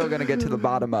I'm still going to get to the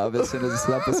bottom of as soon as this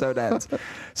episode ends.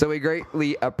 So we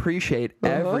greatly appreciate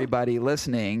everybody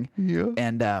listening, Yeah.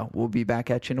 and we'll be back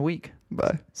at you in a week.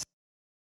 Bye.